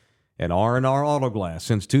at R&R Auto Glass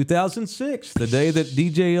since 2006, the day that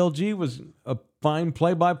DJ LG was a fine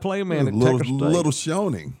play-by-play man at Tecker State. Little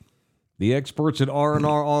Shoning. The experts at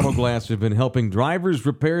R&R Auto Glass have been helping drivers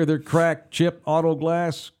repair their cracked, chipped auto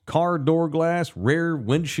glass, car door glass, rear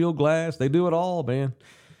windshield glass. They do it all, man.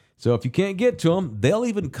 So if you can't get to them, they'll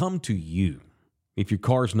even come to you. If your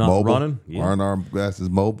car's not running. Yeah. R&R Glass is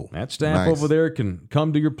mobile. That staff over there can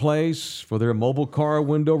come to your place for their mobile car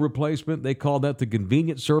window replacement. They call that the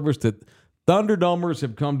convenient service that Thunderdomers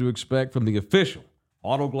have come to expect from the official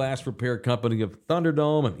auto glass repair company of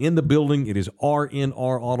Thunderdome. And in the building, it is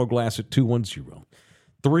R&R Auto Glass at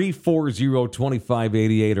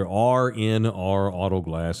 210-340-2588 or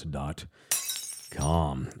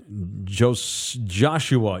rnrautoglass.com.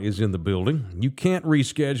 Joshua is in the building. You can't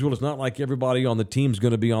reschedule. It's not like everybody on the team's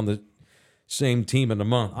going to be on the same team in a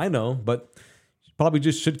month. I know, but probably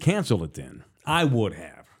just should cancel it then. I would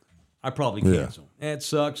have. I probably cancel. It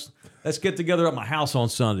sucks. Let's get together at my house on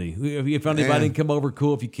Sunday. If anybody can come over,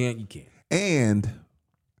 cool. If you can't, you can't. And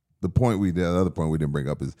the other point we didn't bring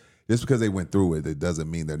up is just because they went through it, it doesn't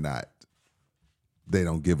mean they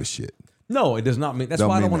don't give a shit. No, it does not mean. That's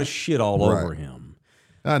why I don't want to shit all over him.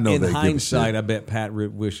 I know. In hindsight, I bet Pat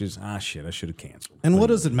wishes, I should have canceled. And what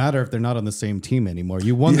does it matter if they're not on the same team anymore?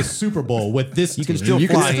 You won the Super Bowl with this team. You can still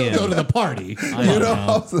go to the party.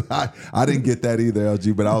 I didn't get that either,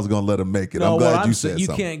 LG, but I was going to let them make it. No, I'm glad you said something.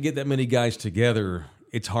 You can't get that many guys together.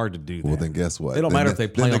 It's hard to do that. Well, then guess what? It don't matter if they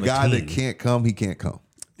play on the team. The guy that can't come, he can't come.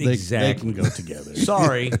 Exactly. They can go together.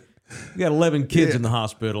 Sorry. We got 11 kids in the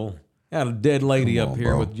hospital. Got a dead lady up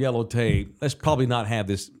here with yellow tape. Let's probably not have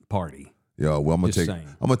this party. Yo, well, I'm gonna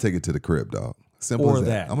take it to the crib, dog. Simple as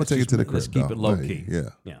that. I'm gonna take it to the crib. Let's keep it low key. Yeah.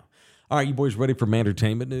 All right, you boys ready for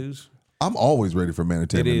Mantertainment news? I'm always ready for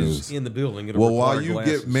Mantertainment news. It is in the building. Well,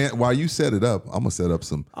 while you set it up, I'm gonna set up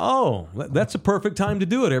some. Oh, that's a perfect time to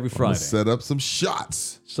do it every Friday. Set up some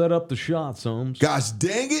shots. Set up the shots, Holmes. Gosh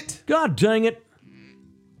dang it! God dang it!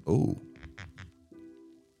 Oh.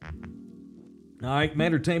 All right,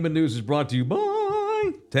 Mantertainment news is brought to you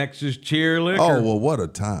by Texas Cheer Liquor. Oh well, what a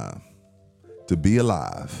time to be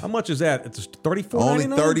alive. How much is that? It's $34.99? Only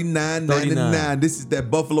 $39.99. This is that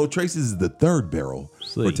Buffalo Trace. This is the third barrel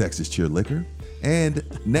for Texas Cheer Liquor. And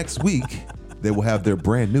next week, they will have their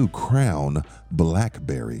brand new Crown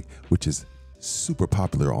Blackberry, which is super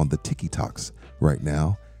popular on the TikToks right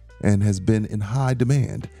now and has been in high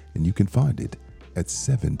demand. And you can find it at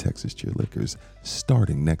 7 Texas Cheer Liquors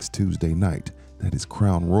starting next Tuesday night. That is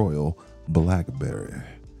Crown Royal Blackberry.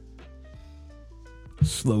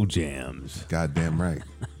 Slow jams. Goddamn right.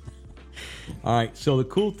 All right. So the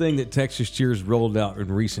cool thing that Texas Cheers rolled out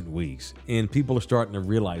in recent weeks, and people are starting to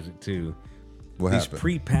realize it too. These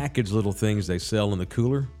prepackaged little things they sell in the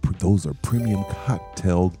cooler. Those are premium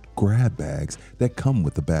cocktail grab bags that come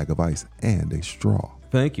with a bag of ice and a straw.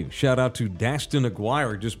 Thank you. Shout out to Dastin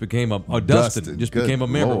Aguirre. Just became Dustin just became a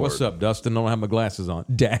member. Lord. What's up, Dustin? I don't have my glasses on.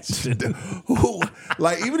 Dastin.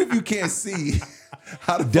 Like, even if you can't see,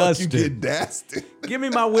 how the fuck you get Dastin? Give me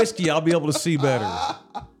my whiskey. I'll be able to see better.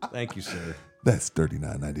 Thank you, sir. That's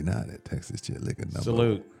 $39.99 at Texas Cheer Liquor.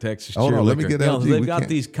 Salute, Texas Cheer Liquor. Let me get LG. They've got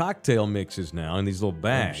these cocktail mixes now in these little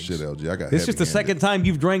bags. Oh, shit, LG. I got this is the second time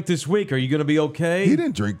you've drank this week. Are you going to be okay? He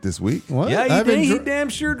didn't drink this week. What? Yeah, he did. He damn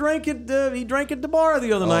sure drank it. He drank at the bar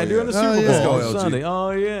the other night during the Super Bowl. Let's go, LG. Sunday.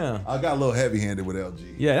 Oh, yeah. I got a little heavy-handed with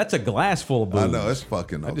LG. Yeah, that's a glass full of booze. I know. It's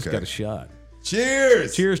fucking okay. I just got a shot.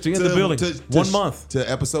 Cheers. Cheers to in the building. 1 month. To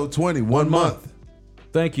episode 20. 1 month.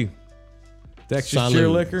 Thank you. Texas Cheer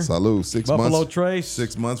Liquor. Salud. 6 Buffalo months. Trace.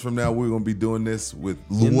 6 months from now, we're going to be doing this with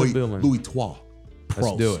Louis Trois.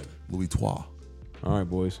 Let's do it. Louis Trois. All right,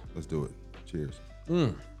 boys. Let's do it. Cheers.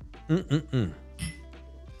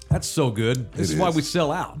 That's so good. This is why we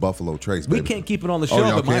sell out. Buffalo Trace, baby. We can't keep it on the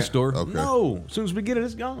shelf at my store. Okay. No. As soon as we get it,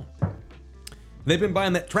 it's gone. They've been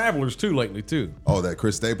buying that Travelers, too, lately, too. Oh, that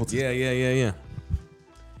Chris Stapleton? Yeah.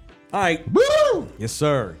 All right. Woo! Yes,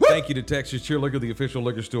 sir. Woo! Thank you to Texas Cheer Liquor, the official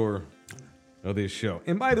liquor store of this show.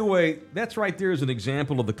 And by the way, that's right there is an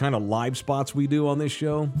example of the kind of live spots we do on this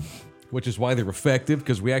show, which is why they're effective,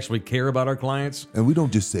 because we actually care about our clients. And we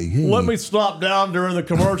don't just say, hey. Let me stop down during the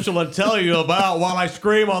commercial and tell you about while I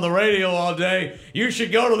scream on the radio all day. You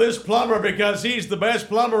should go to this plumber because he's the best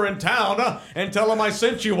plumber in town, and tell him I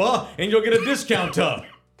sent you, and you'll get a discount.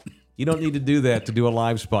 You don't need to do that to do a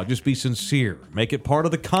live spot. Just be sincere. Make it part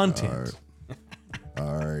of the content.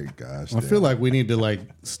 All right, gosh. I feel like we need to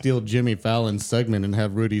steal Jimmy Fallon's segment and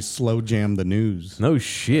have Rudy slow jam the news. No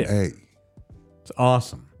shit. Hey. It's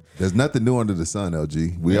awesome. There's nothing new under the sun,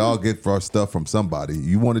 LG. We all get our stuff from somebody.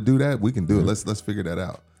 You want to do that? We can do it. Let's figure that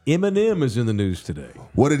out. Eminem is in the news today.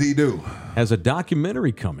 What did he do? Has a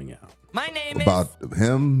documentary coming out. My name about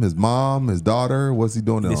him, his mom, his daughter. What's he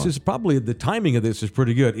doing? This is probably the timing of this is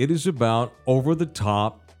pretty good. It is about over the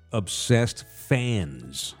top obsessed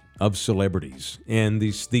fans of celebrities. And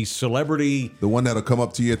these celebrity... The one that'll come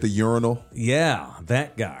up to you at the urinal? Yeah,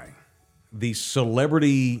 that guy. The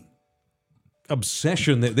celebrity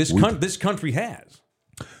obsession that this country has.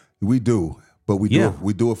 We do, but we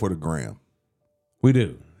do it for the gram. We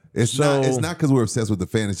do. It's not because we're obsessed with the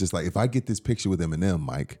fan. It's just like, if I get this picture with Eminem,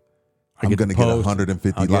 Mike, I'm going to get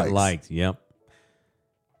 150 likes. Get liked, yep.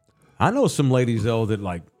 I know some ladies, though, that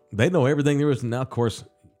like, they know everything there is. Now, of course,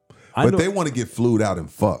 they want to get flued out and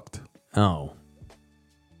fucked. Oh.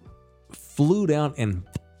 Flued out and...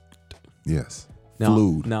 Yes.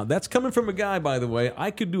 Now, that's coming from a guy, by the way.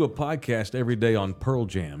 I could do a podcast every day on Pearl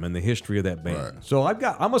Jam and the history of that band. Right. So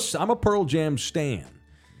I'm a Pearl Jam stan.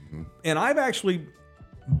 Mm-hmm. And I've actually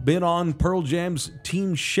been on Pearl Jam's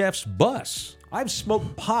team chef's bus. I've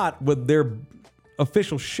smoked pot with their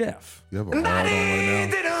official chef. You have a hard on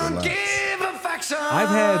right now? I've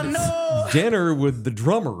had dinner with the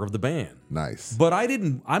drummer of the band. Nice. But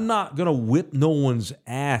I'm not going to whip no one's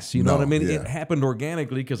ass. You know what I mean? Yeah. It happened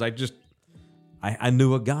organically because I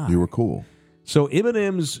knew a guy. You were cool. So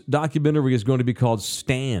Eminem's documentary is going to be called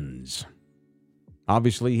Stans.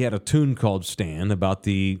 Obviously, he had a tune called Stan about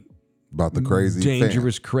the crazy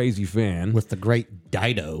dangerous, crazy fan. With the great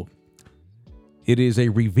Dido. It is a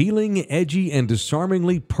revealing, edgy, and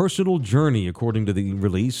disarmingly personal journey, according to the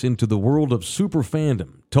release, into the world of super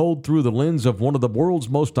fandom, told through the lens of one of the world's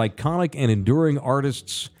most iconic and enduring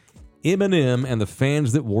artists, Eminem, and the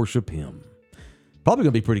fans that worship him. Probably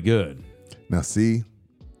going to be pretty good. Now, see,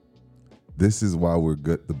 this is why we're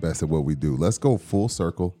good, the best at what we do. Let's go full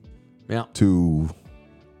circle to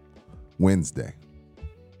Wednesday.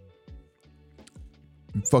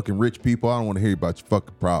 You fucking rich people, I don't want to hear about your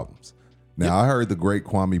fucking problems. Now, I heard the great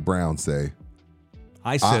Kwame Brown say.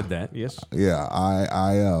 I said that, yes. Yeah,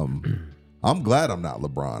 I'm glad I'm not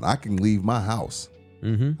LeBron. I can leave my house.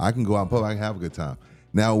 Mm-hmm. I can go out in public. I can have a good time.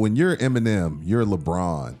 Now, when you're Eminem, you're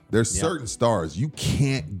LeBron. There's certain stars you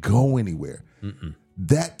can't go anywhere. Mm-mm.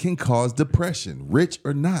 That can cause depression, rich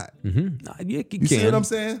or not. Mm-hmm. You can. See what I'm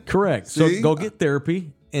saying? Correct. See? So go get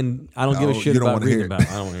therapy, and I don't give a shit about reading about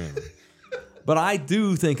it. I don't want to hear it. But I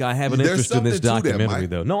do think I have an interest in this documentary,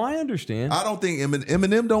 though. No, I understand. I don't think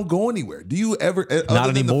Eminem don't go anywhere. Do you ever? Not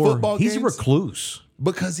anymore. The football He's games? a recluse.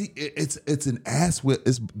 Because it's an ass whip.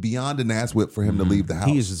 It's beyond an ass whip for him to leave the house.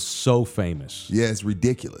 He is so famous. Yeah, it's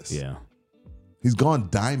ridiculous. Yeah. He's gone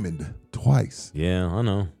diamond twice. Yeah, I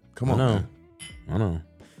know. Come on, man. I know.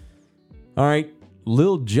 All right.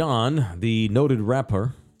 Lil Jon, the noted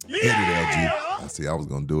rapper. LG. I see, I was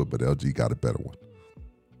going to do it, but LG got a better one.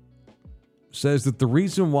 Says that the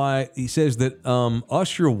reason why he says that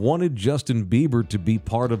Usher wanted Justin Bieber to be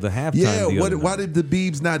part of the halftime. Yeah, why did the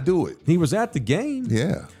Biebs not do it? He was at the game.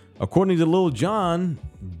 Yeah. According to Lil Jon,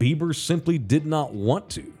 Bieber simply did not want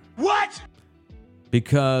to. What?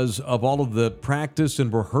 Because of all of the practice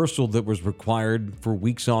and rehearsal that was required for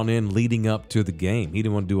weeks on end leading up to the game. He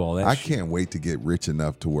didn't want to do all that shit. Can't wait to get rich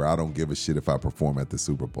enough to where I don't give a shit if I perform at the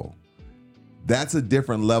Super Bowl. That's a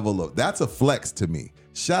different level that's a flex to me.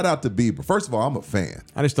 Shout out to Bieber. First of all, I'm a fan.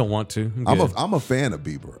 I just don't want to. I'm a fan of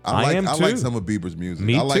Bieber. I like some of Bieber's music.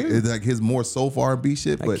 Me I like too. Like his more soulful R&B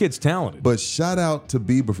shit. That kid's talented. But shout out to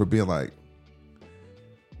Bieber for being like,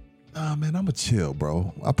 nah, man, I'm a chill,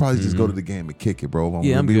 bro. I'll probably just go to the game and kick it, bro. I'm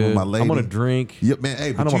gonna be good. with my lady. I'm gonna drink. Yep, man.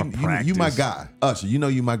 Hey, but I don't want to practice. You my guy, Usher. You know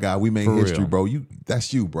you my guy. We made For history, real. bro.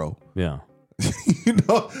 That's you, bro. Yeah. You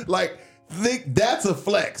know, like think that's a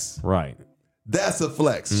flex. Right. That's a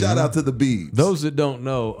flex. Shout out to the Biebs. Those that don't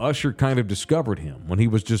know, Usher kind of discovered him when he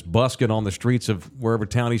was just busking on the streets of wherever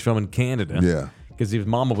town he's from in Canada. Yeah. Because his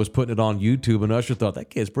mama was putting it on YouTube, and Usher thought,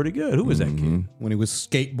 that kid's pretty good. Who is that kid? When he was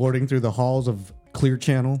skateboarding through the halls of Clear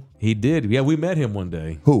Channel. He did. Yeah, we met him one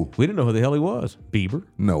day. Who? We didn't know who the hell he was. Bieber.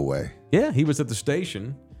 No way. Yeah, he was at the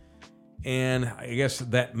station. And I guess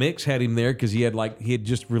that mix had him there because he had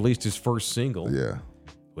just released his first single. Yeah.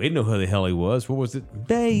 We didn't know who the hell he was. What was it?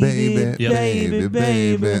 Baby.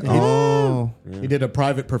 Oh. He did a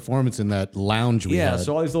private performance in that lounge we had.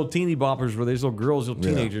 So all these little teeny boppers were these little girls, little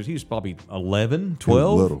teenagers. He was probably 11,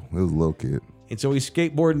 12. He was a little kid. And so he's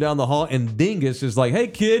skateboarding down the hall, and Dingus is like, hey,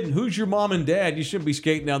 kid, who's your mom and dad? You shouldn't be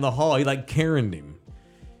skating down the hall. He like Karen'd him.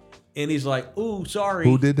 And he's like, ooh, sorry.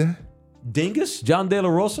 Who did that? Dingus, John De La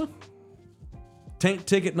Rosa. Tank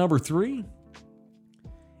ticket number 3.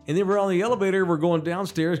 And then we're on the elevator. We're going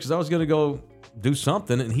downstairs because I was going to go do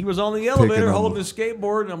something. And he was on the elevator holding his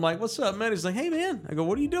skateboard. And I'm like, what's up, man? He's like, hey, man. I go,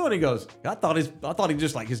 what are you doing? He goes, I thought he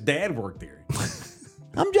just like his dad worked there.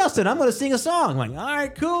 I'm Justin. I'm going to sing a song. I'm like, all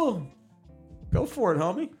right, cool. Go for it,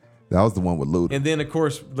 homie. That was the one with Luda. And then, of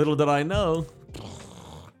course, little did I know.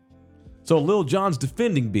 So Lil Jon's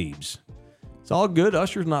defending Biebs. It's all good.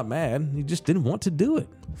 Usher's not mad. He just didn't want to do it.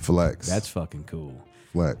 Flex. That's fucking cool.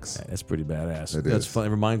 Flex. That's pretty badass. That's fun. It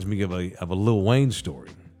reminds me of a Lil Wayne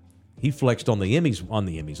story. He flexed on the Grammys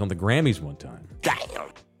one time. Damn.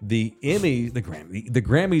 The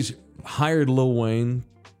Grammys hired Lil Wayne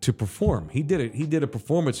to perform. He did a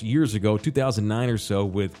performance years ago, 2009 or so,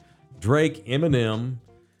 with Drake, Eminem,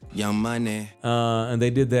 Young Money, and they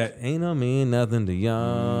did that. Ain't no mean nothing to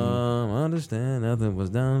y'all. Understand nothing was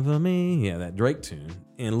done for me. Yeah, that Drake tune.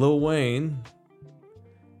 And Lil Wayne.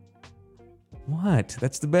 What?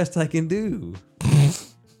 That's the best I can do.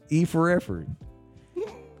 E for effort.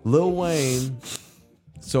 Lil Wayne.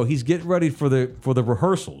 So he's getting ready for the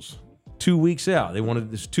rehearsals. 2 weeks out. They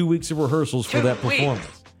wanted this 2 weeks of rehearsals for that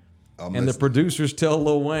performance. And the producers tell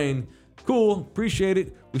Lil Wayne, cool, appreciate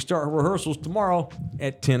it. We start rehearsals tomorrow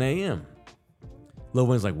at 10 a.m. Lil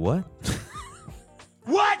Wayne's like, what?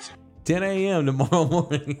 What? 10 a.m. tomorrow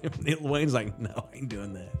morning. Lil Wayne's like, no, I ain't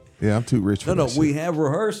doing that. Yeah, I'm too rich for that. No, we have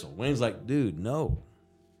rehearsal. Wayne's like, dude, no.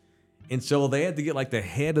 And so they had to get like the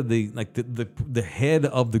head of the head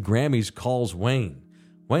of the Grammys calls Wayne.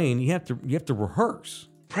 Wayne, you have to rehearse.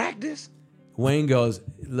 Practice? Wayne goes,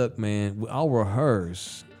 look, man, I'll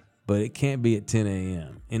rehearse, but it can't be at 10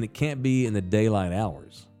 a.m. and it can't be in the daylight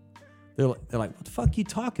hours. They're like, what the fuck are you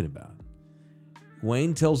talking about?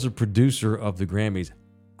 Wayne tells the producer of the Grammys,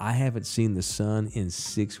 I haven't seen the sun in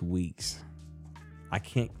 6 weeks.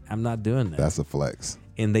 I'm not doing that. That's a flex.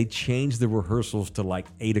 And they changed the rehearsals to like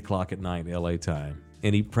 8 o'clock at night, LA time.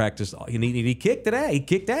 And he practiced, and he kicked it out. He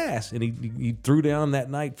kicked ass, and he threw down that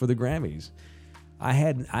night for the Grammys. I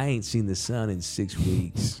ain't seen the sun in 6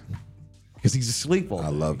 weeks because he's asleep all day. I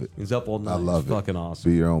love it. He's up all night. I love it's it. Fucking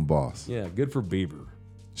awesome. Be your own boss. Yeah, good for Bieber.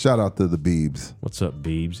 Shout out to the Biebs. What's up,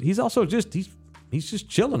 Biebs? He's also he's just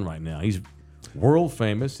chilling right now. He's world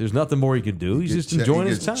famous. There's nothing more he can do. He's just enjoying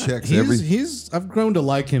his time. I've grown to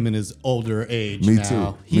like him in his older age. Me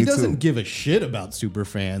now. too. He doesn't give a shit about super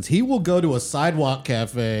fans. He will go to a sidewalk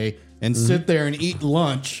cafe and sit there and eat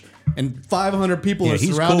lunch, and 500 people are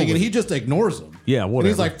surrounding, and he just ignores them. Yeah, whatever. And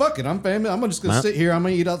he's like, "Fuck it, I'm famous. I'm just gonna sit here. I'm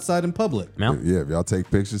gonna eat outside in public." Yeah, if y'all take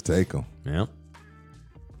pictures, take them. Yeah.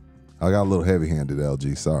 I got a little heavy-handed,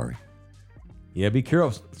 LG. Sorry. Yeah, be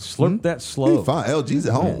careful. Slurp that slow. Be fine. LG's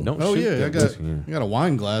at home. Don't Oh shoot yeah, that. I got a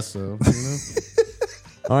wine glass, so. You know.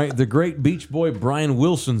 All right, the great Beach Boy Brian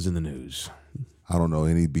Wilson's in the news. I don't know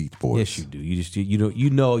any Beach Boys. Yes, you do.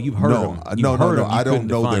 You've heard them. No. I don't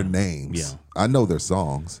know their names. Yeah. I know their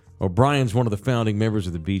songs. Well, Brian's one of the founding members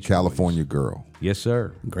of the Beach California Boys. Girl. Yes,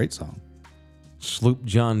 sir. Great song. Sloop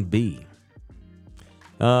John B.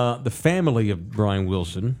 The family of Brian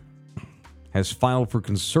Wilson has filed for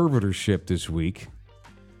conservatorship this week.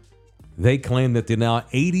 They claim that the now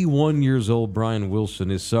 81 years old Brian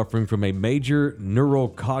Wilson is suffering from a major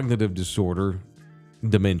neurocognitive disorder,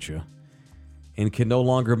 dementia, and can no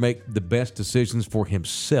longer make the best decisions for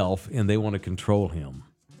himself, and they want to control him.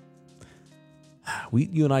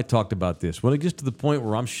 You and I talked about this. When it gets to the point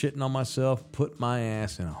where I'm shitting on myself, put my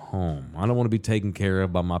ass in a home. I don't want to be taken care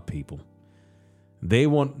of by my people. They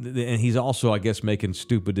want, and he's also, I guess, making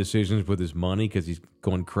stupid decisions with his money because he's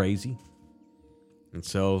going crazy. And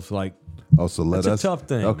so it's like, it's a tough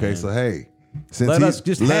thing. Okay, man. so hey, let us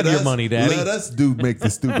just have your money, Daddy. Let us make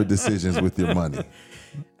the stupid decisions with your money.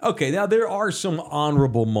 Okay, now there are some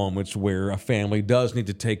honorable moments where a family does need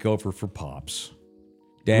to take over for Pops.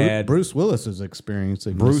 Dad. Bruce Willis is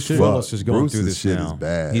experiencing Bruce this Willis is going Bruce's through this shit now. is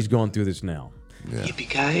bad. He's going through this now. Yeah.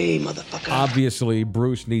 Yippee-ki-yay, motherfucker. Obviously,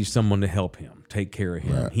 Bruce needs someone to help him, take care of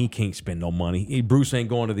him. Right. He can't spend no money. Bruce ain't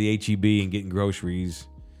going to the H-E-B and getting groceries.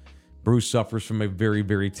 Bruce suffers from a very,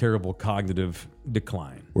 very terrible cognitive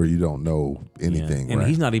decline. Where you don't know anything, And right?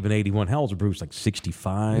 he's not even 81. How old is Bruce? Like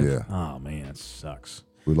 65? Yeah. Oh, man, it sucks.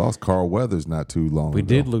 We lost Carl Weathers not too long ago. We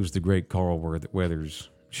did lose the great Carl Weathers.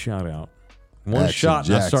 Shout out. One Action shot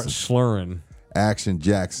and I Jackson. start slurring. Action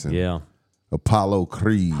Jackson. Yeah. Apollo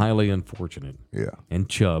Creed. Highly unfortunate. Yeah. And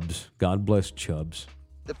Chubbs. God bless Chubbs.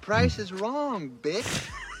 The price is wrong, bitch.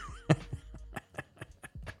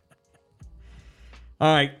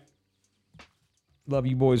 All right. Love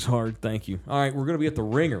you boys hard. Thank you. All right, we're going to be at the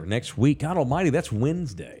Ringer next week. God almighty, that's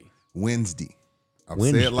Wednesday. Wednesday. I'll say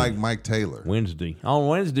Wednesday. it like Mike Taylor. Wednesday. On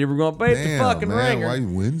Wednesday, we're going to pay the fucking man, Ringer. why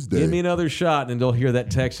Wednesday? Give me another shot, and they'll hear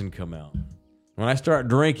that Texan come out. When I start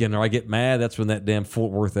drinking or I get mad, that's when that damn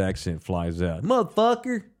Fort Worth accent flies out.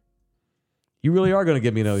 Motherfucker. You really are going to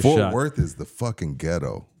give me another shot. Fort Worth is the fucking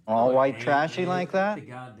ghetto. All white trashy like that? The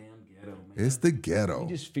goddamn ghetto, man. It's the ghetto. You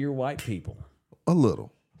just fear white people. A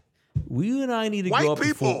little. You and I need to White go up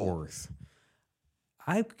people. to Fort Worth.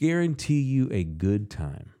 I guarantee you a good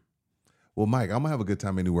time. Well, Mike, I'm gonna have a good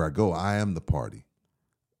time anywhere I go. I am the party.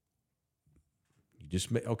 You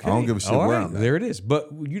just okay. I don't give a shit All where right, I'm at. there it is.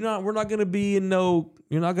 But we're not going to be in no.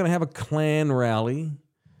 You're not going to have a Klan rally.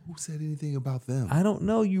 Who said anything about them? I don't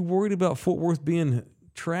know. You worried about Fort Worth being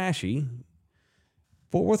trashy?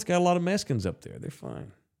 Fort Worth's got a lot of Mexicans up there. They're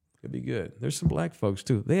fine. It'd be good. There's some black folks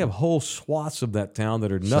too. They have whole swaths of that town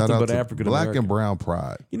that are nothing but African American. Black and brown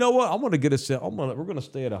pride. You know what? I'm going to get us. We're going to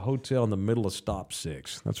stay at a hotel in the middle of Stop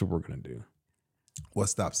 6. That's what we're going to do.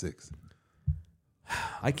 What's Stop 6?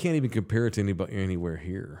 I can't even compare it to anybody anywhere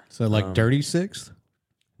here. So like Dirty Sixth?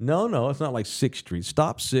 No, it's not like 6th Street.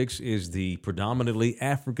 Stop 6 is the predominantly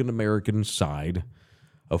African American side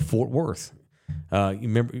of Fort Worth. You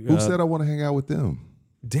remember Who said I want to hang out with them?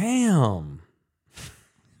 Damn.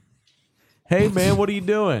 Hey man, what are you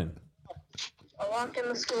doing? I walked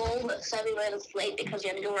into school, but 7 minutes late because you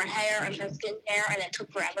had to do her hair and her skincare, and it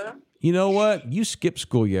took forever. You know what? You skipped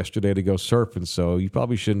school yesterday to go surfing, so you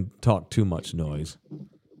probably shouldn't talk too much noise.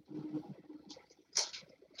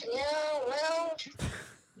 Yeah, well.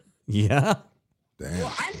 Yeah? Damn.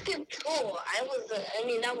 Well, I skipped school.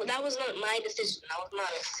 That was not my decision. That was my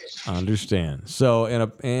decision. I understand. So,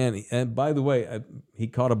 and by the way, he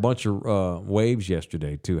caught a bunch of waves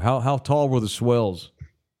yesterday too. How tall were the swells?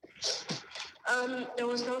 There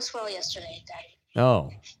was no swell yesterday,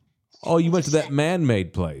 Daddy. Oh, you went to that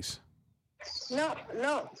man-made place. No.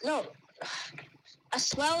 A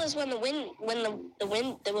swell is when the wind,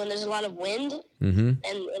 when there's a lot of wind, and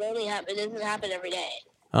it doesn't happen every day.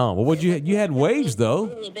 Oh, well, you had waves though.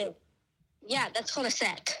 Really big. Yeah, that's called a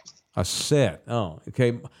set. A set. Oh,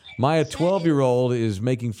 okay. My 12-year-old is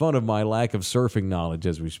making fun of my lack of surfing knowledge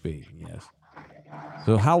as we speak. Yes.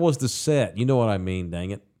 So how was the set? You know what I mean,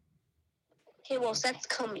 dang it. Okay, well, sets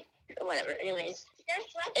come, whatever. Anyways,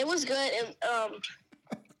 it was good.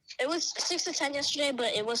 It was 6 to 10 yesterday,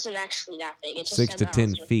 but it wasn't actually that big. It just 6 to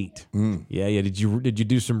 10 feet. Yeah. Did you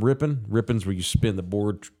do some ripping? Rippings where you spin the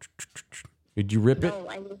board. Did you rip it? No,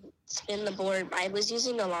 I didn't spin the board. I was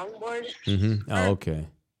using a longboard. Mm-hmm. Oh, okay.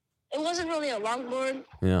 It wasn't really a longboard.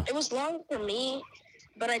 Yeah. It was long for me,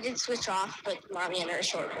 but I did switch off, but Mommy and her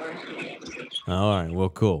shortboard. All right. Well,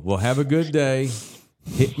 cool. Well, have a good day.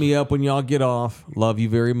 Hit me up when y'all get off. Love you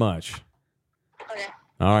very much. Okay.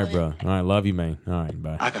 All right, bro. All right. Love you, man. All right.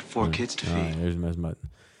 Bye. I got 4 kids to feed. All right. There's my.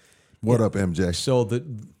 What up, MJ? So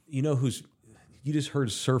you just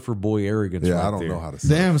heard surfer boy arrogance. Yeah, right I don't there. know how to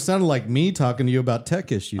say. Damn, it sounded like me talking to you about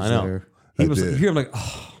tech issues I know. there. He was. did. You hear him like,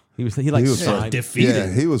 oh, he was defeated.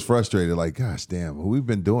 Yeah, he was frustrated. Like, gosh, damn, we've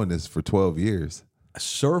been doing this for 12 years.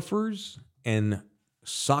 Surfers and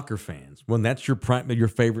soccer fans. When that's your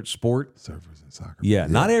favorite sport. Surfers and soccer. Yeah,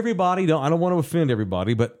 not everybody. I don't want to offend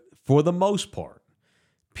everybody, but for the most part,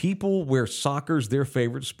 people where soccer's their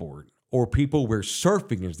favorite sport or people where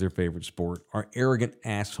surfing is their favorite sport are arrogant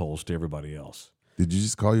assholes to everybody else. Did you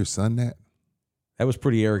just call your son that? That was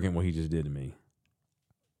pretty arrogant what he just did to me.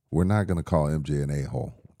 We're not going to call MJ an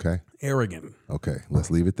a-hole, okay? Arrogant. Okay,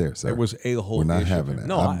 let's leave it there, sir. It was a-hole. We're not having that.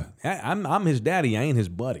 No, I'm his daddy. I ain't his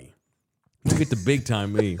buddy. We'll get the big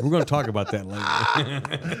time me. We're going to talk about that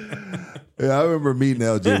later. Yeah, I remember meeting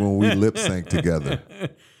LJ when we lip sync together.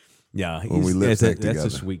 Yeah, when we lip sync together.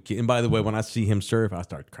 That's a sweet kid. And by the way, when I see him surf, I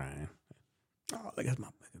start crying. Oh, look at my.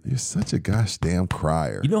 You're such a gosh damn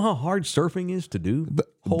crier. You know how hard surfing is to do?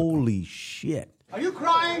 Holy shit! Are you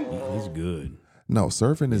crying? He's good. No,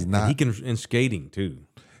 surfing is not. He can and skating too.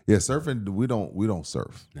 Yeah, surfing. We don't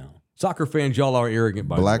surf. No, soccer fans, y'all are arrogant.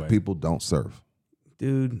 By Black the way, people don't surf,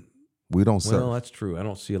 dude. We don't surf. Well, that's true. I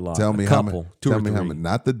don't see a lot. Tell me how many. Two Tell or me three. how many.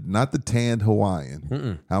 Not the tanned Hawaiian.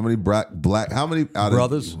 Mm-mm. How many black? How many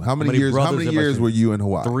brothers? How many years? How many years were you in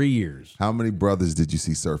Hawaii? 3 years. How many brothers did you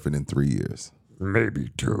see surfing in 3 years? Maybe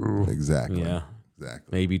 2. Exactly. Yeah.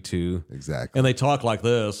 Exactly. Maybe 2. Exactly. And they talk like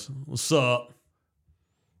this. What's up?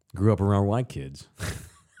 Grew up around white kids.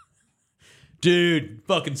 Dude,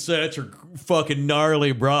 fucking sets are fucking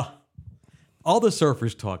gnarly, bruh. All the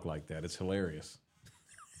surfers talk like that. It's hilarious.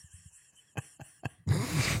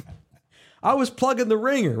 I was plugging the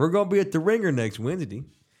Ringer. We're going to be at the Ringer next Wednesday.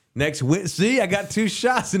 See, I got 2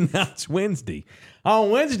 shots and now it's Wednesday. On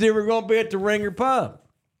Wednesday, we're going to be at the Ringer Pub.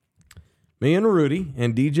 Me and Rudy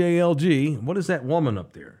and DJ LG. What is that woman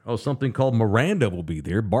up there? Oh, something called Miranda will be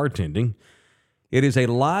there bartending. It is a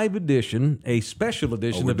live edition, a special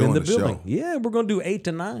edition of In the Building. Show. Yeah, we're going to do 8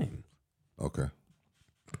 to 9. Okay.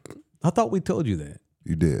 I thought we told you that.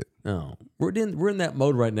 You did. No, we're in that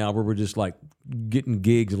mode right now where we're just like getting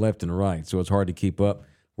gigs left and right, so it's hard to keep up.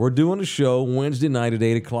 We're doing a show Wednesday night at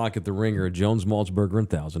 8 o'clock at the Ringer at Jones Maltzberger in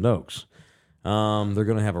Thousand Oaks. They're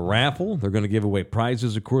going to have a raffle. They're going to give away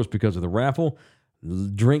prizes, of course, because of the raffle.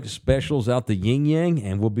 drink specials out the Yin Yang,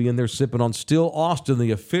 and we'll be in there sipping on Still Austin,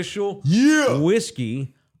 the official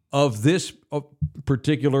whiskey of this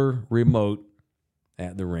particular remote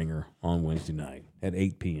at the Ringer on Wednesday night at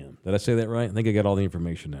 8 p.m. Did I say that right? I think I got all the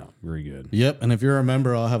information now. Very good. Yep, and if you're a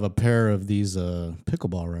member, I'll have a pair of these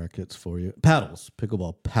pickleball rackets for you.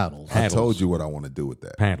 Pickleball paddles. I told you what I want to do with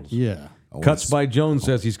that. Paddles. Yeah. Cuts by Jones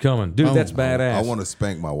says he's coming. Dude, that's badass. I want to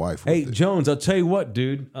spank my wife with Hey, it. Jones, I'll tell you what,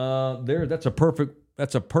 dude. That's a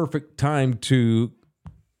perfect time to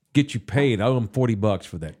get you paid. I owe him $40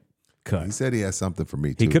 for that cut. He said he has something for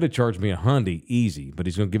me, too. He could have charged me $100 easy, but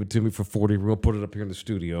he's going to give it to me for $40. We're going to put it up here in the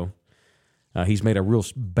studio. He's made a real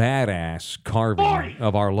badass carving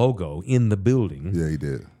of our logo in the building. Yeah, he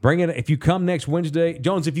did. Bring it. If you come next Wednesday,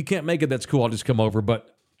 Jones, if you can't make it, that's cool. I'll just come over,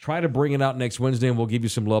 but try to bring it out next Wednesday, and we'll give you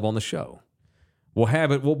some love on the show. We'll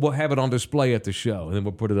have it. We'll have it on display at the show, and then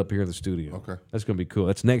we'll put it up here in the studio. Okay, that's going to be cool.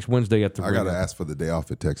 That's next Wednesday at the. I got to ask for the day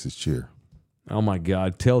off at Texas Cheer. Oh my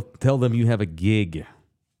God! Tell them you have a gig.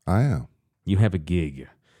 I am. You have a gig.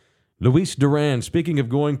 Luis Duran, speaking of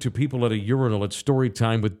going to people at a urinal, it's story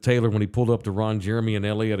time with Taylor when he pulled up to Ron Jeremy in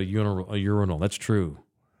L.A. at a urinal. That's true.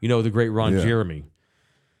 You know the great Ron Jeremy.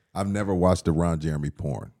 I've never watched a Ron Jeremy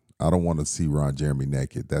porn. I don't want to see Ron Jeremy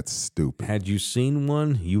naked. That's stupid. Had you seen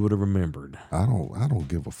one, you would have remembered. I don't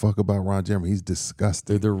give a fuck about Ron Jeremy. He's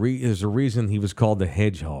disgusting. There's a reason he was called the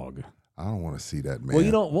Hedgehog. I don't want to see that man. Well,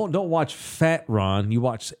 you don't watch Fat Ron. You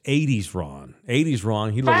watch 80s Ron. 80s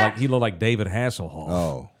Ron. He looked like David Hasselhoff.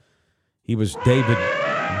 Oh. He was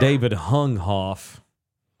David Hunghoff,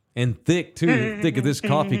 and thick too, thick of this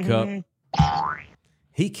coffee cup.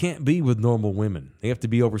 He can't be with normal women. They have to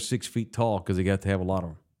be over 6 feet tall because they got to have a lot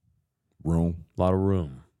of room.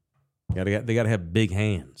 They got to have big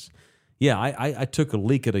hands. Yeah, I took a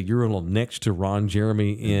leak at a urinal next to Ron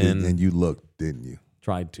Jeremy and you looked, didn't you?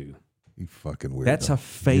 Tried to. You fucking weirdo. That's a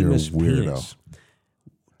famous penis.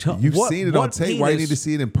 You've seen it on tape. Why do you need to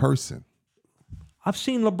see it in person? I've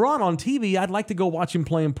seen LeBron on TV. I'd like to go watch him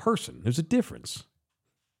play in person. There's a difference.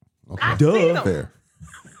 Okay. Duh. Fair.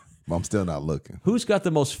 I'm still not looking. Who's got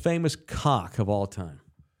the most famous cock of all time?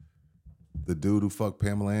 The dude who fucked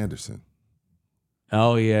Pamela Anderson.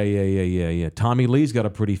 Oh, yeah. Tommy Lee's got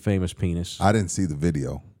a pretty famous penis. I didn't see the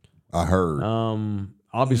video. I heard.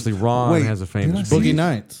 Obviously, Ron has a famous Boogie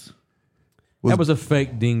Nights. That was a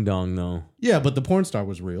fake ding-dong, though. Yeah, but the porn star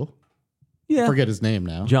was real. Yeah. Forget his name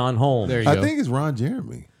now. John Holmes. There you go. I think it's Ron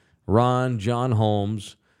Jeremy. John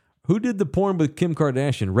Holmes. Who did the porn with Kim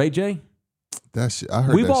Kardashian? Ray J? That shit. I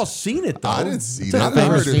heard. We've all seen it, though. I didn't see that. I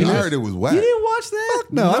heard it was whack. You didn't watch that?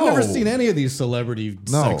 No, I've never seen any of these celebrity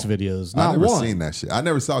sex videos. Not I never one. seen that shit. I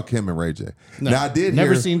never saw Kim and Ray J. No, now I did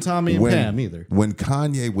never hear seen Tommy and Pam either. When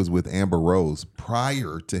Kanye was with Amber Rose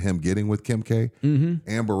prior to him getting with Kim K,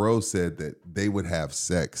 Amber Rose said that they would have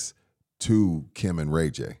sex to Kim and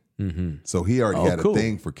Ray J. So he already had a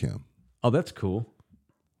thing for Kim. Oh, that's cool.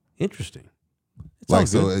 Interesting. Like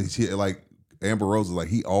Amber Rose was like,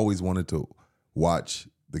 he always wanted to watch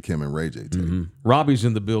the Kim and Ray J tape. Robbie's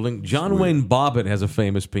in the building. John Wayne Bobbitt has a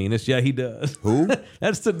famous penis. Yeah, he does. Who?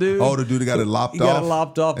 That's the dude. Oh, the dude that got it lopped off? Got it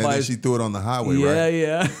lopped off and then she threw it on the highway, right?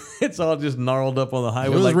 Yeah. It's all just gnarled up on the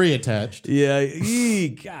highway. It was reattached. Yeah.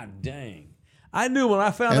 God dang. I knew when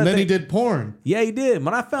I found and then he did porn. Yeah, he did.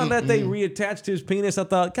 When I found out they reattached his penis, I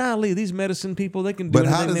thought, golly, these medicine people, they can do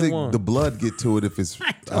anything they want. But how does the blood get to it if it's...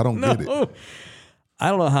 I don't get it. I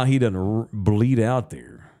don't know how he doesn't bleed out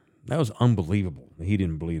there. That was unbelievable. He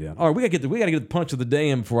didn't bleed out. All right, we got to get the punch of the day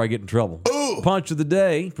in before I get in trouble. Ooh. Punch of the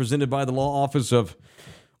day presented by the law office of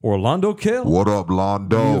Orlando Kell. What up,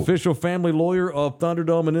 Londo? The official family lawyer of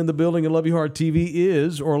Thunderdome and in the building at Love You Hard TV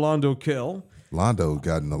is Orlando Kell. Londo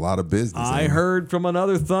gotten a lot of business. I heard from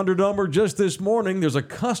another Thunderdomer just this morning. There's a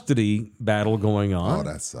custody battle going on. Oh,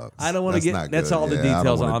 that sucks. I don't want to get. That's all the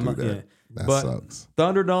details. That sucks.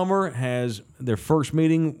 Thunderdomer has their first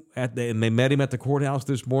meeting and they met him at the courthouse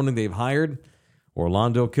this morning. They've hired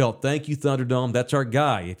Orlando Kell. Thank you, Thunderdome. That's our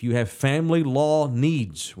guy. If you have family law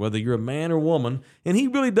needs, whether you're a man or woman, and he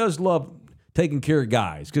really does love taking care of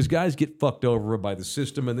guys because guys get fucked over by the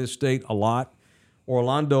system in this state a lot.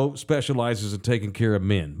 Orlando specializes in taking care of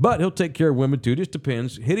men, but he'll take care of women too. Just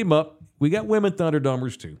depends. Hit him up. We got women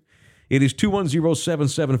Thunderdomers too. It is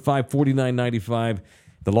 210-775-4995.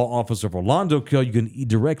 The law office of Orlando Kell. You can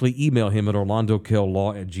directly email him at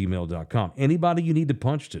orlandokell.law@gmail.com. Anybody you need to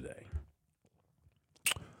punch today?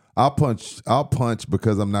 I'll punch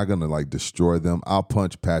because I'm not gonna like destroy them. I'll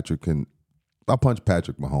punch Patrick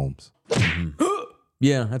Mahomes.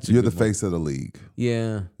 Yeah, that's you're the face of the league.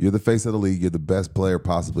 Yeah, you're the face of the league. You're the best player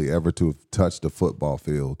possibly ever to have touched a football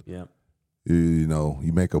field. Yeah,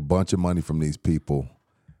 You make a bunch of money from these people.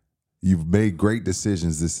 You've made great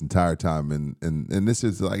decisions this entire time, and this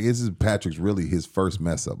is Patrick's really his first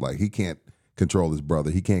mess up. Like, he can't control his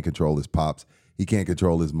brother, he can't control his pops, he can't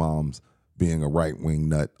control his mom's being a right-wing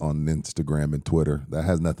nut on Instagram and Twitter. That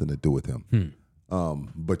has nothing to do with him.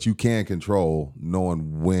 But you can control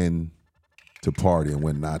knowing when to party and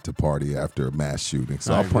when not to party after a mass shooting.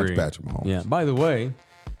 So I'll punch Patrick Mahomes. Yeah. By the way,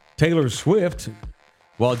 Taylor Swift,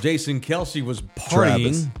 while Jason Kelce was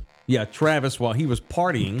partying, Travis, while he was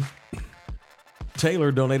partying,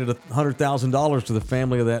 Taylor donated $100,000 to the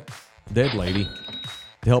family of that dead lady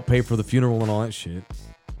to help pay for the funeral and all that shit.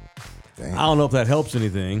 Damn. I don't know if that helps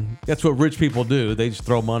anything. That's what rich people do. They just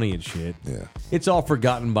throw money at shit. Yeah. It's all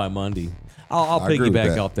forgotten by Monday. I'll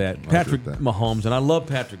piggyback off that. Patrick Mahomes, and I love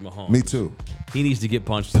Patrick Mahomes. Me too. He needs to get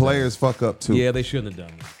punched. Players fuck up too. Yeah, they shouldn't have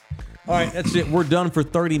done it. All right, that's it. We're done for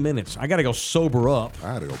 30 minutes. I got to go sober up.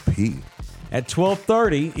 I got to go pee. At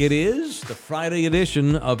 12:30, it is the Friday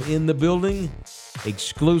edition of In the Building,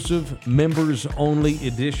 exclusive members-only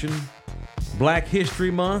edition. Black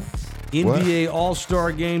History Month, NBA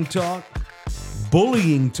All-Star Game talk,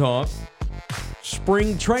 bullying talk,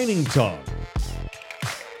 spring training talk.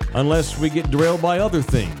 Unless we get derailed by other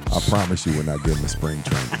things. I promise you we're not getting the spring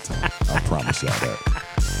training talk. I promise y'all that.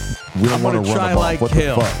 We don't want to try run like what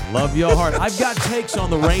hell. The fuck? Love y'all hard. I've got takes on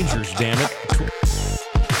the Rangers, damn it.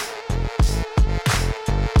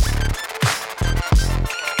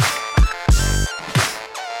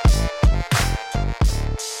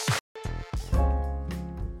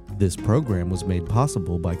 This program was made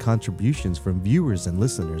possible by contributions from viewers and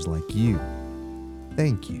listeners like you.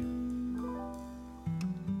 Thank you.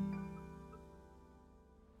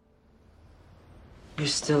 You're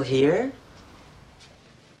still here?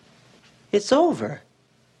 It's over.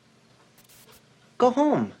 Go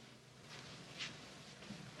home.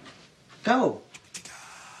 Go.